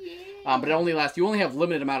attacking. But it only lasts. You only have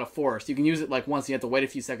limited amount of force. You can use it like once. You have to wait a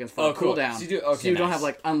few seconds for the cooldown. So you don't have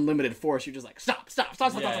like unlimited force. You're just like stop.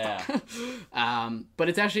 But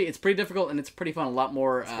it's pretty difficult and it's pretty fun. A lot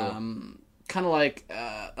more kind of like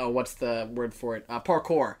what's the word for it?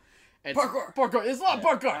 Parkour. Parkour. It's a lot of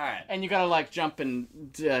parkour. Right. And you gotta like jump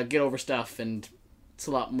and get over stuff, and it's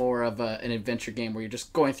a lot more of an adventure game where you're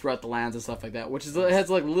just going throughout the lands and stuff like that, which is it has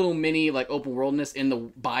like little mini like open worldness in the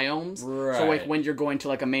biomes. Right. So like when you're going to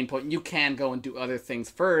like a main point, you can go and do other things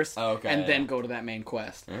first, and then go to that main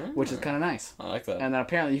quest, which is kind of nice. I like that. And then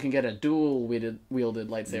apparently you can get a dual wielded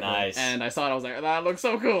lightsaber. Nice. And I saw it, I was like, that looks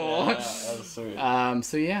so cool. Yeah, that was sweet.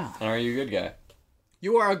 So yeah. And are you a good guy?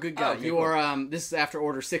 You are a good guy. Okay, you are. This is after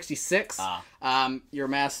Order 66. Your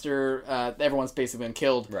master. Everyone's basically been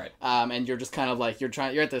killed. Right. And you're just kind of like you're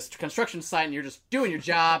at this construction site and you're just doing your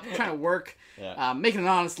job, trying to work, making an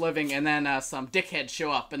honest living, and then some dickheads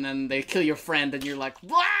show up and then they kill your friend and you're like,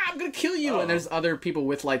 "Blah, I'm gonna kill you!" And there's other people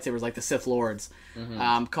with lightsabers like the Sith Lords,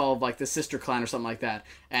 called like the Sister Clan or something like that,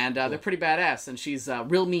 and they're pretty badass. And she's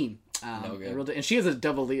real mean. And she has a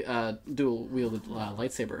dual wielded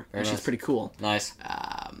lightsaber, and she's pretty cool. Nice.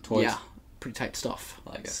 Toys. Yeah, pretty tight stuff.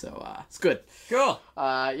 I like it. So it's good. Cool.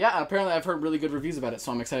 Apparently I've heard really good reviews about it,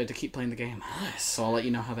 so I'm excited to keep playing the game. Nice. So I'll let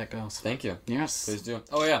you know how that goes. Thank you. Yes. Please do.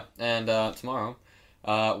 Oh yeah, and tomorrow,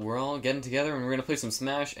 we're all getting together and we're gonna play some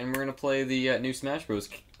Smash, and we're gonna play the new Smash Bros.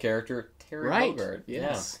 Character Terry Bogard.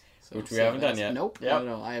 Yes. Yeah. Which we haven't done yet. Nope. Yep.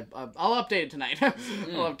 No. I'll update it tonight.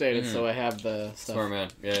 I'll update it so I have the stuff. Smart man.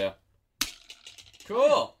 Yeah.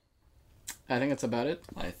 Cool. I think that's about it.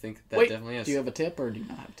 I think that definitely is. Do you have a tip or do you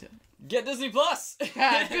not have a tip? Get Disney Plus. Good tip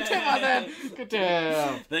on that. Good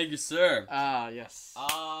tip. Thank you, sir. Yes.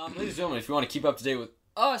 Ladies and gentlemen, if you want to keep up to date with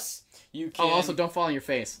us, you can. Oh, also don't fall on your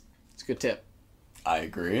face. It's a good tip. I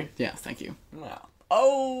agree. Yeah, thank you. Wow.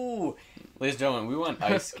 Oh, ladies and gentlemen, we went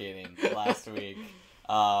ice skating last week.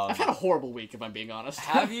 I've had a horrible week, if I'm being honest.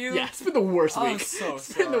 Have you? Yeah, it's been the worst week. I'm so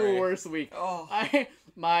It's been the worst week. Oh.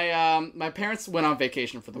 My parents went on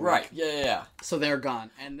vacation for the week. Right. Yeah. So they're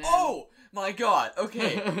gone, and then. Oh my God.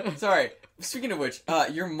 Okay. Sorry. Speaking of which,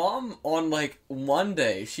 your mom on like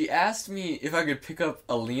Monday, she asked me if I could pick up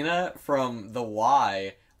Alina from the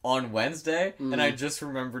Y on Wednesday, and I just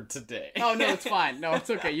remembered today. Oh, no, it's fine. No, it's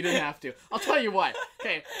okay. You didn't have to. I'll tell you why.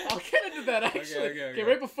 Okay, I'll get into that, actually. Okay,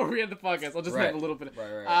 right before we end the podcast, I'll just have a little bit.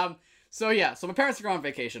 Right. So my parents are on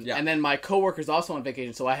vacation, yeah. and then my coworker's also on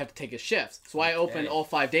vacation, so I have to take his shifts. So I opened all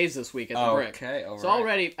 5 days this week at the Brick. Okay, all right. So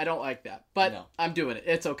already, I don't like that, but I'm doing it.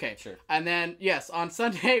 It's okay. Sure. And then, yes, on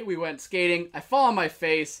Sunday, we went skating. I fall on my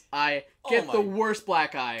face. I get the worst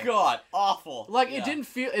black eye. God, awful. Like, it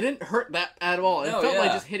didn't hurt that at all. It felt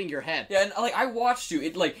like just hitting your head. Yeah, and like, I watched you.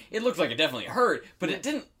 It looked like it definitely hurt, but it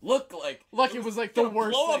didn't look like... Like, it was like the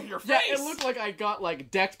worst blow thing. up your face. Yeah, it looked like I got,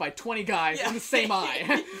 like, decked by 20 guys in the same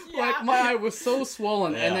eye. Like, my eye was so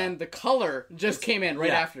swollen, and then the color just came in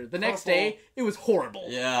right after. The next day, it was horrible.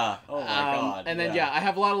 Yeah. Oh my God. And then, I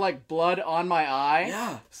have a lot of, like, blood on my eye.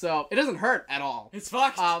 Yeah. So, it doesn't hurt at all. It's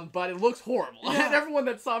fucked. But it looks horrible. Yeah. And everyone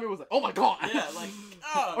that saw me was like, oh my God. Yeah, like,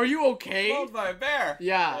 are you okay? Killed by a bear.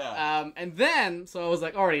 Yeah. And then, so I was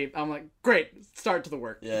like, I'm like, great, start to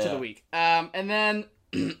the week. And then,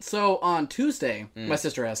 so on Tuesday, my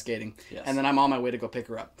sister has skating, and then I'm on my way to go pick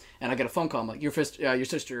her up, and I get a phone call. I'm like, your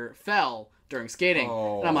sister fell during skating,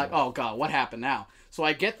 and I'm like, oh God, what happened now? So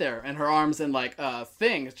I get there, and her arm's in like a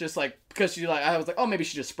thing. It's just like because I was like, oh, maybe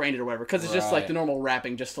she just sprained it or whatever. Because it's just like the normal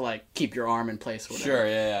wrapping, just to like keep your arm in place. Or whatever. Sure,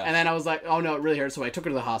 yeah. And then I was like, oh no, it really hurts. So I took her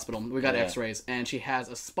to the hospital. We got X-rays, and she has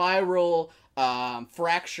a spiral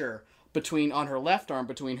fracture on her left arm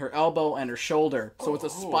between her elbow and her shoulder. So it's a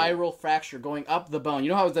spiral fracture going up the bone. You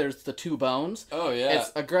know how there's the two bones? Oh yeah.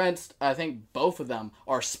 It's against, I think both of them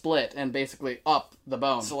are split and basically up the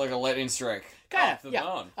bone. So like a lightning strike. Kinda, up the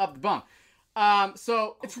bone. Up the bone.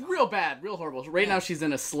 So it's real bad, real horrible. Right now she's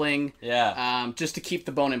in a sling. Yeah. Just to keep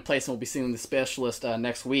the bone in place, and we'll be seeing the specialist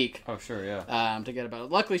next week. Oh sure, yeah. To get about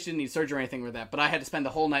it. Luckily she didn't need surgery or anything with that, but I had to spend the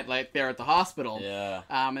whole night like there at the hospital. Yeah.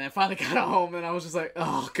 And then finally got home, and I was just like,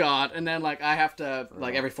 oh God. And then like I have to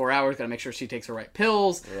like every 4 hours gotta make sure she takes her right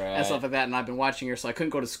pills and stuff like that. And I've been watching her, so I couldn't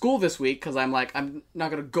go to school this week because I'm not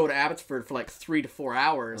gonna go to Abbotsford for like 3 to 4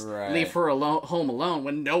 hours. Leave her home alone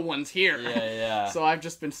when no one's here. Yeah. So I've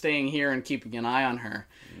just been staying here and keeping keeping an eye on her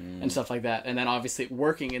and stuff like that. And then obviously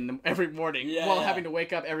working every morning while having to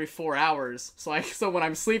wake up every 4 hours. So when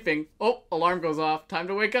I'm sleeping, alarm goes off. Time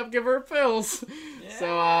to wake up, give her pills. Yeah.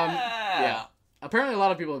 So, yeah. Apparently a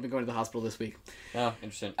lot of people have been going to the hospital this week. Oh,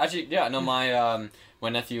 interesting. Actually, yeah, no, my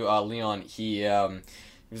nephew, Leon,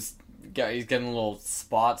 he's getting little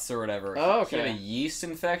spots or whatever. Oh, okay. He had a yeast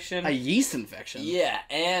infection. A yeast infection? Yeah,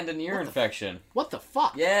 and an ear infection. What the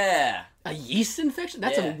fuck? Yeah. A yeast infection?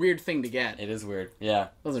 That's a weird thing to get. It is weird, yeah.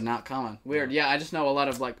 Those are not common. Weird. Yeah, I just know a lot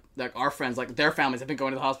of, like our friends, like, their families have been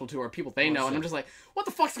going to the hospital too, or people they know, and I'm just like, what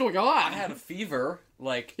the fuck's going on? I had a fever,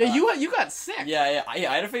 like... Yeah, you got sick. Yeah, I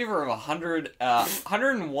had a fever of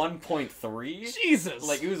 101.3. Jesus!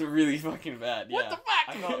 Like, it was really fucking bad, yeah. What the fuck?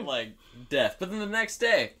 I felt like death. But then the next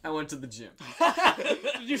day, I went to the gym.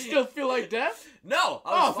 Did you still feel like death? No!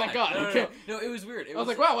 Thank God. No, no, it was weird. I was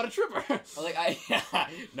like, wow, what a trooper. I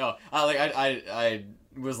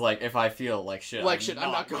was like, if I feel like shit,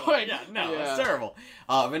 I'm not going. Yeah, no, it's terrible.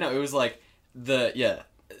 But no, it was like the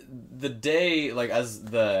day, like as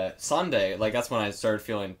the Sunday, like that's when I started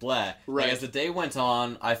feeling bleh. Right. Like, as the day went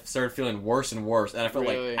on, I started feeling worse and worse, and I felt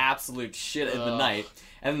like absolute shit in the night.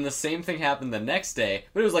 And then the same thing happened the next day,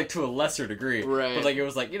 but it was like to a lesser degree. Right. But like it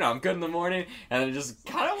was like, I'm good in the morning, and it just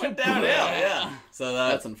kind of went downhill. Yeah. So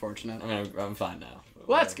that's unfortunate. I mean, I'm fine now.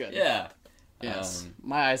 Well, that's good. Yeah. Yes.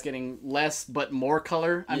 My eye's getting less but more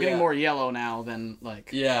color. I'm getting more yellow now than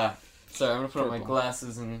like... Yeah. So I'm going to put on my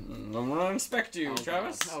glasses and I'm going to inspect you,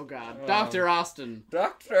 Travis. God. Oh, God. Dr. Austin.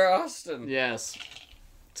 Dr. Austin. Yes.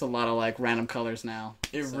 It's a lot of, like, random colors now.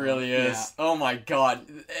 It really is. Yeah. Oh, my God.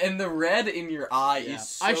 And the red in your eye is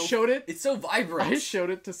so... I showed it. It's so vibrant. I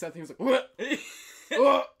showed it to Seth. He was like, what?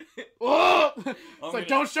 It's like,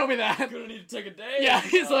 don't show me that. I'm gonna need to take a day. Yeah,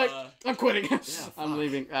 he's like, I'm quitting. Yeah, I'm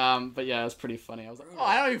leaving. But yeah, it was pretty funny. I was like,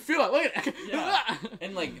 I don't even feel it. Look at it. Yeah.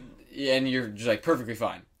 And like, and you're just like perfectly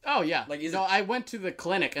fine. Oh yeah. Like, I went to the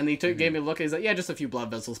clinic and he gave me a look. And he's like, yeah, just a few blood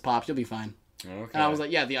vessels popped. You'll be fine. Okay. And I was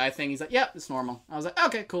like, yeah, the eye thing. He's like, yeah, it's normal. I was like,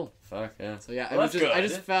 okay, cool. Fuck yeah. So yeah, I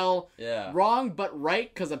just fell wrong but right,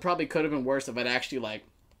 because it probably could have been worse if I'd actually like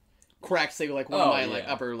cracked, say, like one of my like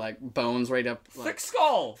upper like bones right up. Like, thick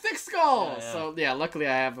skull. Yeah. So yeah, luckily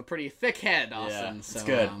I have a pretty thick head, Austin. Yeah, so it's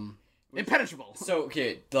good. Impenetrable. So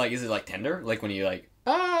okay, like is it like tender? Like when you like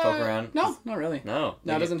poke around? No, not really. No,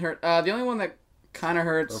 it doesn't hurt. The only one that kind of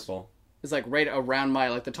hurts. Purple. Is like right around my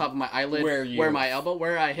like the top of my eyelid, where my elbow,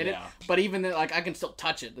 where I hit it. But even then, like I can still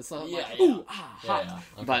touch it. It's not like ooh, hot. Yeah.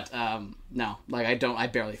 Okay. But no, like I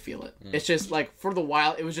barely feel it. It's just like for the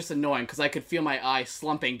while, it was just annoying because I could feel my eye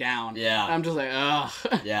slumping down. Yeah, and I'm just like ugh.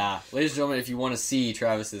 Yeah, ladies and gentlemen, if you want to see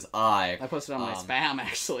Travis's eye, I posted on my spam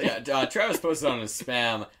actually. Yeah, Travis posted on his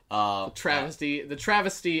spam. The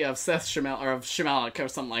travesty of Seth Shimalik or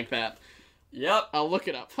something like that. Yep. I'll look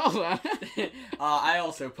it up. Hold on. I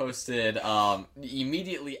also posted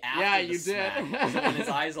immediately after the smack. And his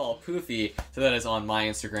eye's all poofy, so that is on my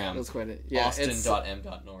Instagram. That's quite it. Yeah,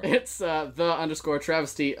 Austin.m.north. It's the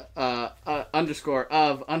 _travesty _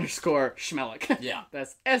 Schmelik. Yeah.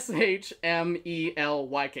 That's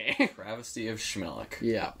SHMELYK. Travesty of Schmelik.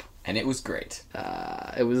 Yep. And it was great.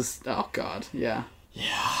 It was, oh god, yeah.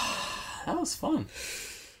 Yeah. That was fun.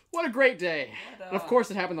 What a great day. And of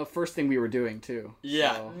course it happened the first thing we were doing, too.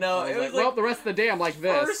 Yeah. So no, it was like, well, the rest of the day I'm like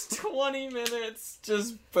this. First 20 minutes,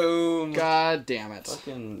 just boom. God damn it.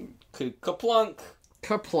 Fucking kaplunk.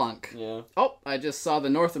 Kaplunk. Yeah. Oh, I just saw the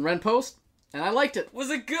North and Ren post, and I liked it. Was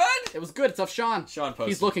it good? It was good. It's of Sean. Sean posted.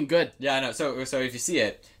 He's looking good. Yeah, I know. So if you see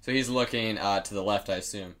it, so he's looking to the left, I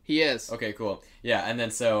assume. He is. Okay, cool. Yeah, and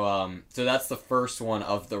then so that's the first one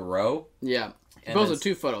of the row. Yeah. Those are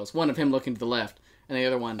two photos. One of him looking to the left. And the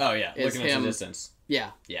other one is looking him, into the distance.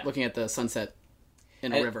 Yeah, looking at the sunset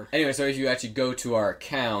in a river. Anyway, so if you actually go to our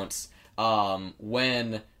accounts,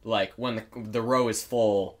 when the row is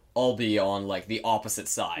full, I'll be on like the opposite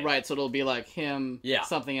side. Right, so it'll be like him,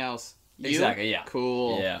 something else. You? Exactly, yeah.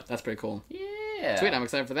 Cool. Yeah. That's pretty cool. Yeah. Sweet, I'm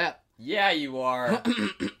excited for that. Yeah, you are.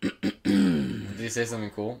 Did you say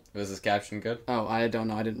something cool? Was this caption good? Oh, I don't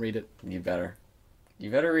know. I didn't read it. You better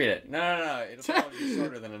read it. No. It'll probably be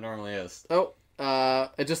shorter than it normally is. Oh.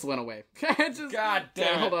 It just went away. God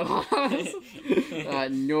damn it. Hold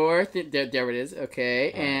on. North, there it is.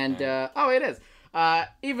 Okay, and, it is.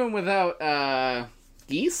 Even without,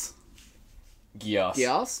 Geese?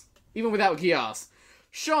 Gios? Even without Gios,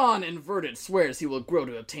 Sean Inverted swears he will grow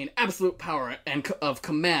to obtain absolute power of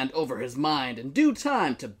command over his mind in due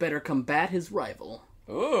time to better combat his rival.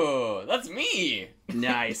 Ooh, that's me.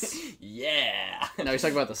 Nice. Yeah. No, he's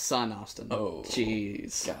talking about the sun, Austin. Oh.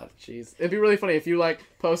 Jeez. God. Jeez. It'd be really funny if you, like,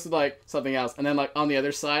 posted, like, something else, and then, like, on the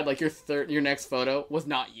other side, like, your next photo was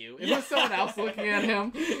not you. It was someone else looking at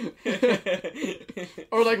him.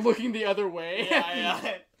 Or, like, looking the other way.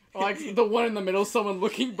 Yeah. Or, like, the one in the middle, someone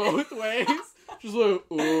looking both ways. Just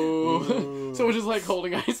like, ooh. Someone just, like,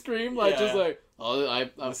 holding ice cream. Like, just like, oh, I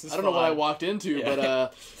don't know what I walked into, but, I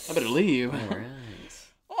better leave. Alright.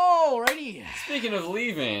 Alrighty. Speaking of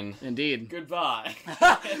leaving. Indeed. Goodbye.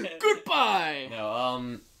 Goodbye.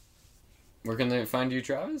 No, where can they find you,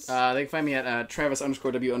 Travis? They can find me at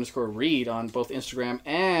Travis_W_Reed on both Instagram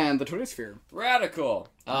and the Twitter sphere. Radical.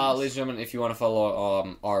 Nice. Ladies and gentlemen, if you want to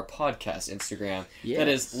follow our podcast Instagram, that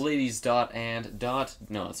is ladies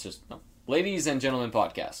and gentlemen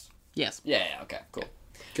podcast. Yes. Yeah, okay, cool.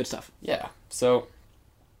 Good stuff. Yeah, so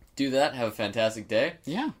do that. Have a fantastic day.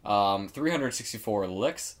 Yeah. 364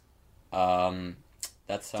 licks. That's how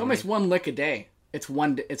It's almost one lick a day. It's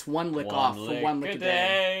one lick off for 1 lick a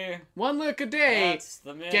day. 1 lick a day That's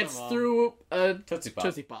the minimum. gets through a Tootsie Pop.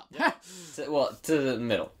 Tootsie Pop. Well, to the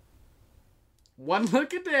middle. 1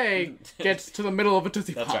 lick a day gets to the middle of a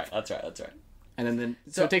Tootsie Pop. That's right. And then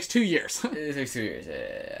so it takes 2 years. It takes 2 years.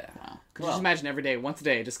 Yeah. Wow. Could you just imagine every day, once a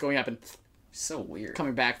day, just going up and So weird.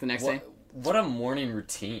 coming back the next day? What a morning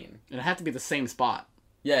routine. It'd have to be the same spot.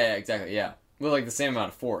 Yeah, exactly. Yeah. With like the same amount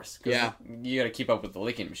of force. 'Cause Yeah. You got to keep up with the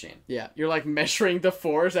licking machine. Yeah, you're like measuring the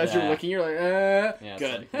force as you're looking. You're like, Yeah,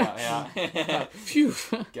 good. Like, yeah. Phew.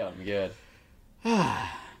 Got him good.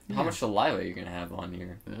 How much saliva are you gonna have on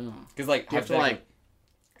your? Because like, Do you have to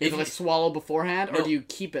like, swallow beforehand, or do you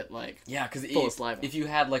keep it like? Yeah, because full of saliva? If you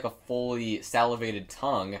had like a fully salivated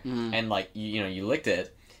tongue and like you licked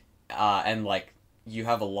it, and like you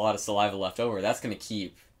have a lot of saliva left over, that's gonna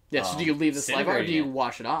keep. Yeah. So do you leave the saliva, or do you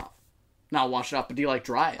wash it off? Not wash it off, but do you like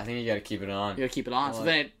dry it? I think you gotta keep it on. You gotta keep it on. So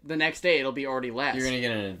then the next day it'll be already less. You're gonna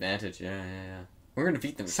get an advantage. Yeah. We're gonna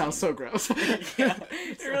beat them. Sounds so gross. Yeah,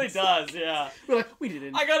 it really does. Yeah. We're like, we did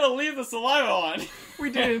it. I gotta leave the saliva on. We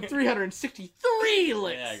did it in 363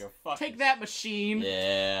 licks. Yeah, go fuck. Take that, machine.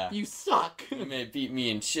 Yeah. You suck. You may beat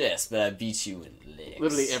me in chess, but I beat you in licks.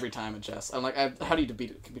 Literally every time in chess. I'm like, how do you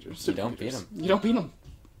beat a computer? You don't beat them. You don't beat them.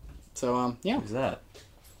 So, yeah. Who's that?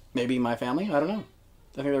 Maybe my family? I don't know.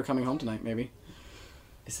 I think they're coming home tonight, maybe.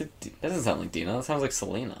 Is it? That doesn't sound like Dina. That sounds like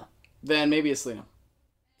Selena. Then maybe it's Lena.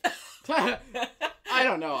 I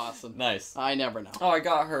don't know, Austin. Nice. I never know. Oh, I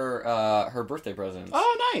got her birthday present.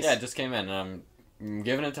 Oh, nice. Yeah, it just came in, and I'm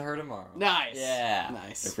giving it to her tomorrow. Nice. Yeah.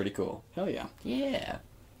 Nice. They're pretty cool. Hell yeah. Yeah.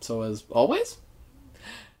 So as always.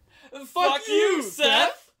 Fuck you,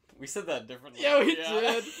 Seth. We said that differently. Yeah, we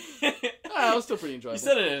did. That was still pretty enjoyable. You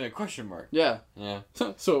said it in a question mark. Yeah. Yeah.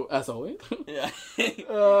 So as always. Yeah.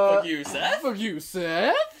 Fuck you, Seth. Fuck you,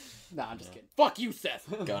 Seth. Nah, I'm just kidding. Fuck you, Seth.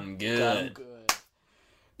 Gun good. Gun good.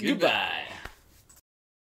 Goodbye.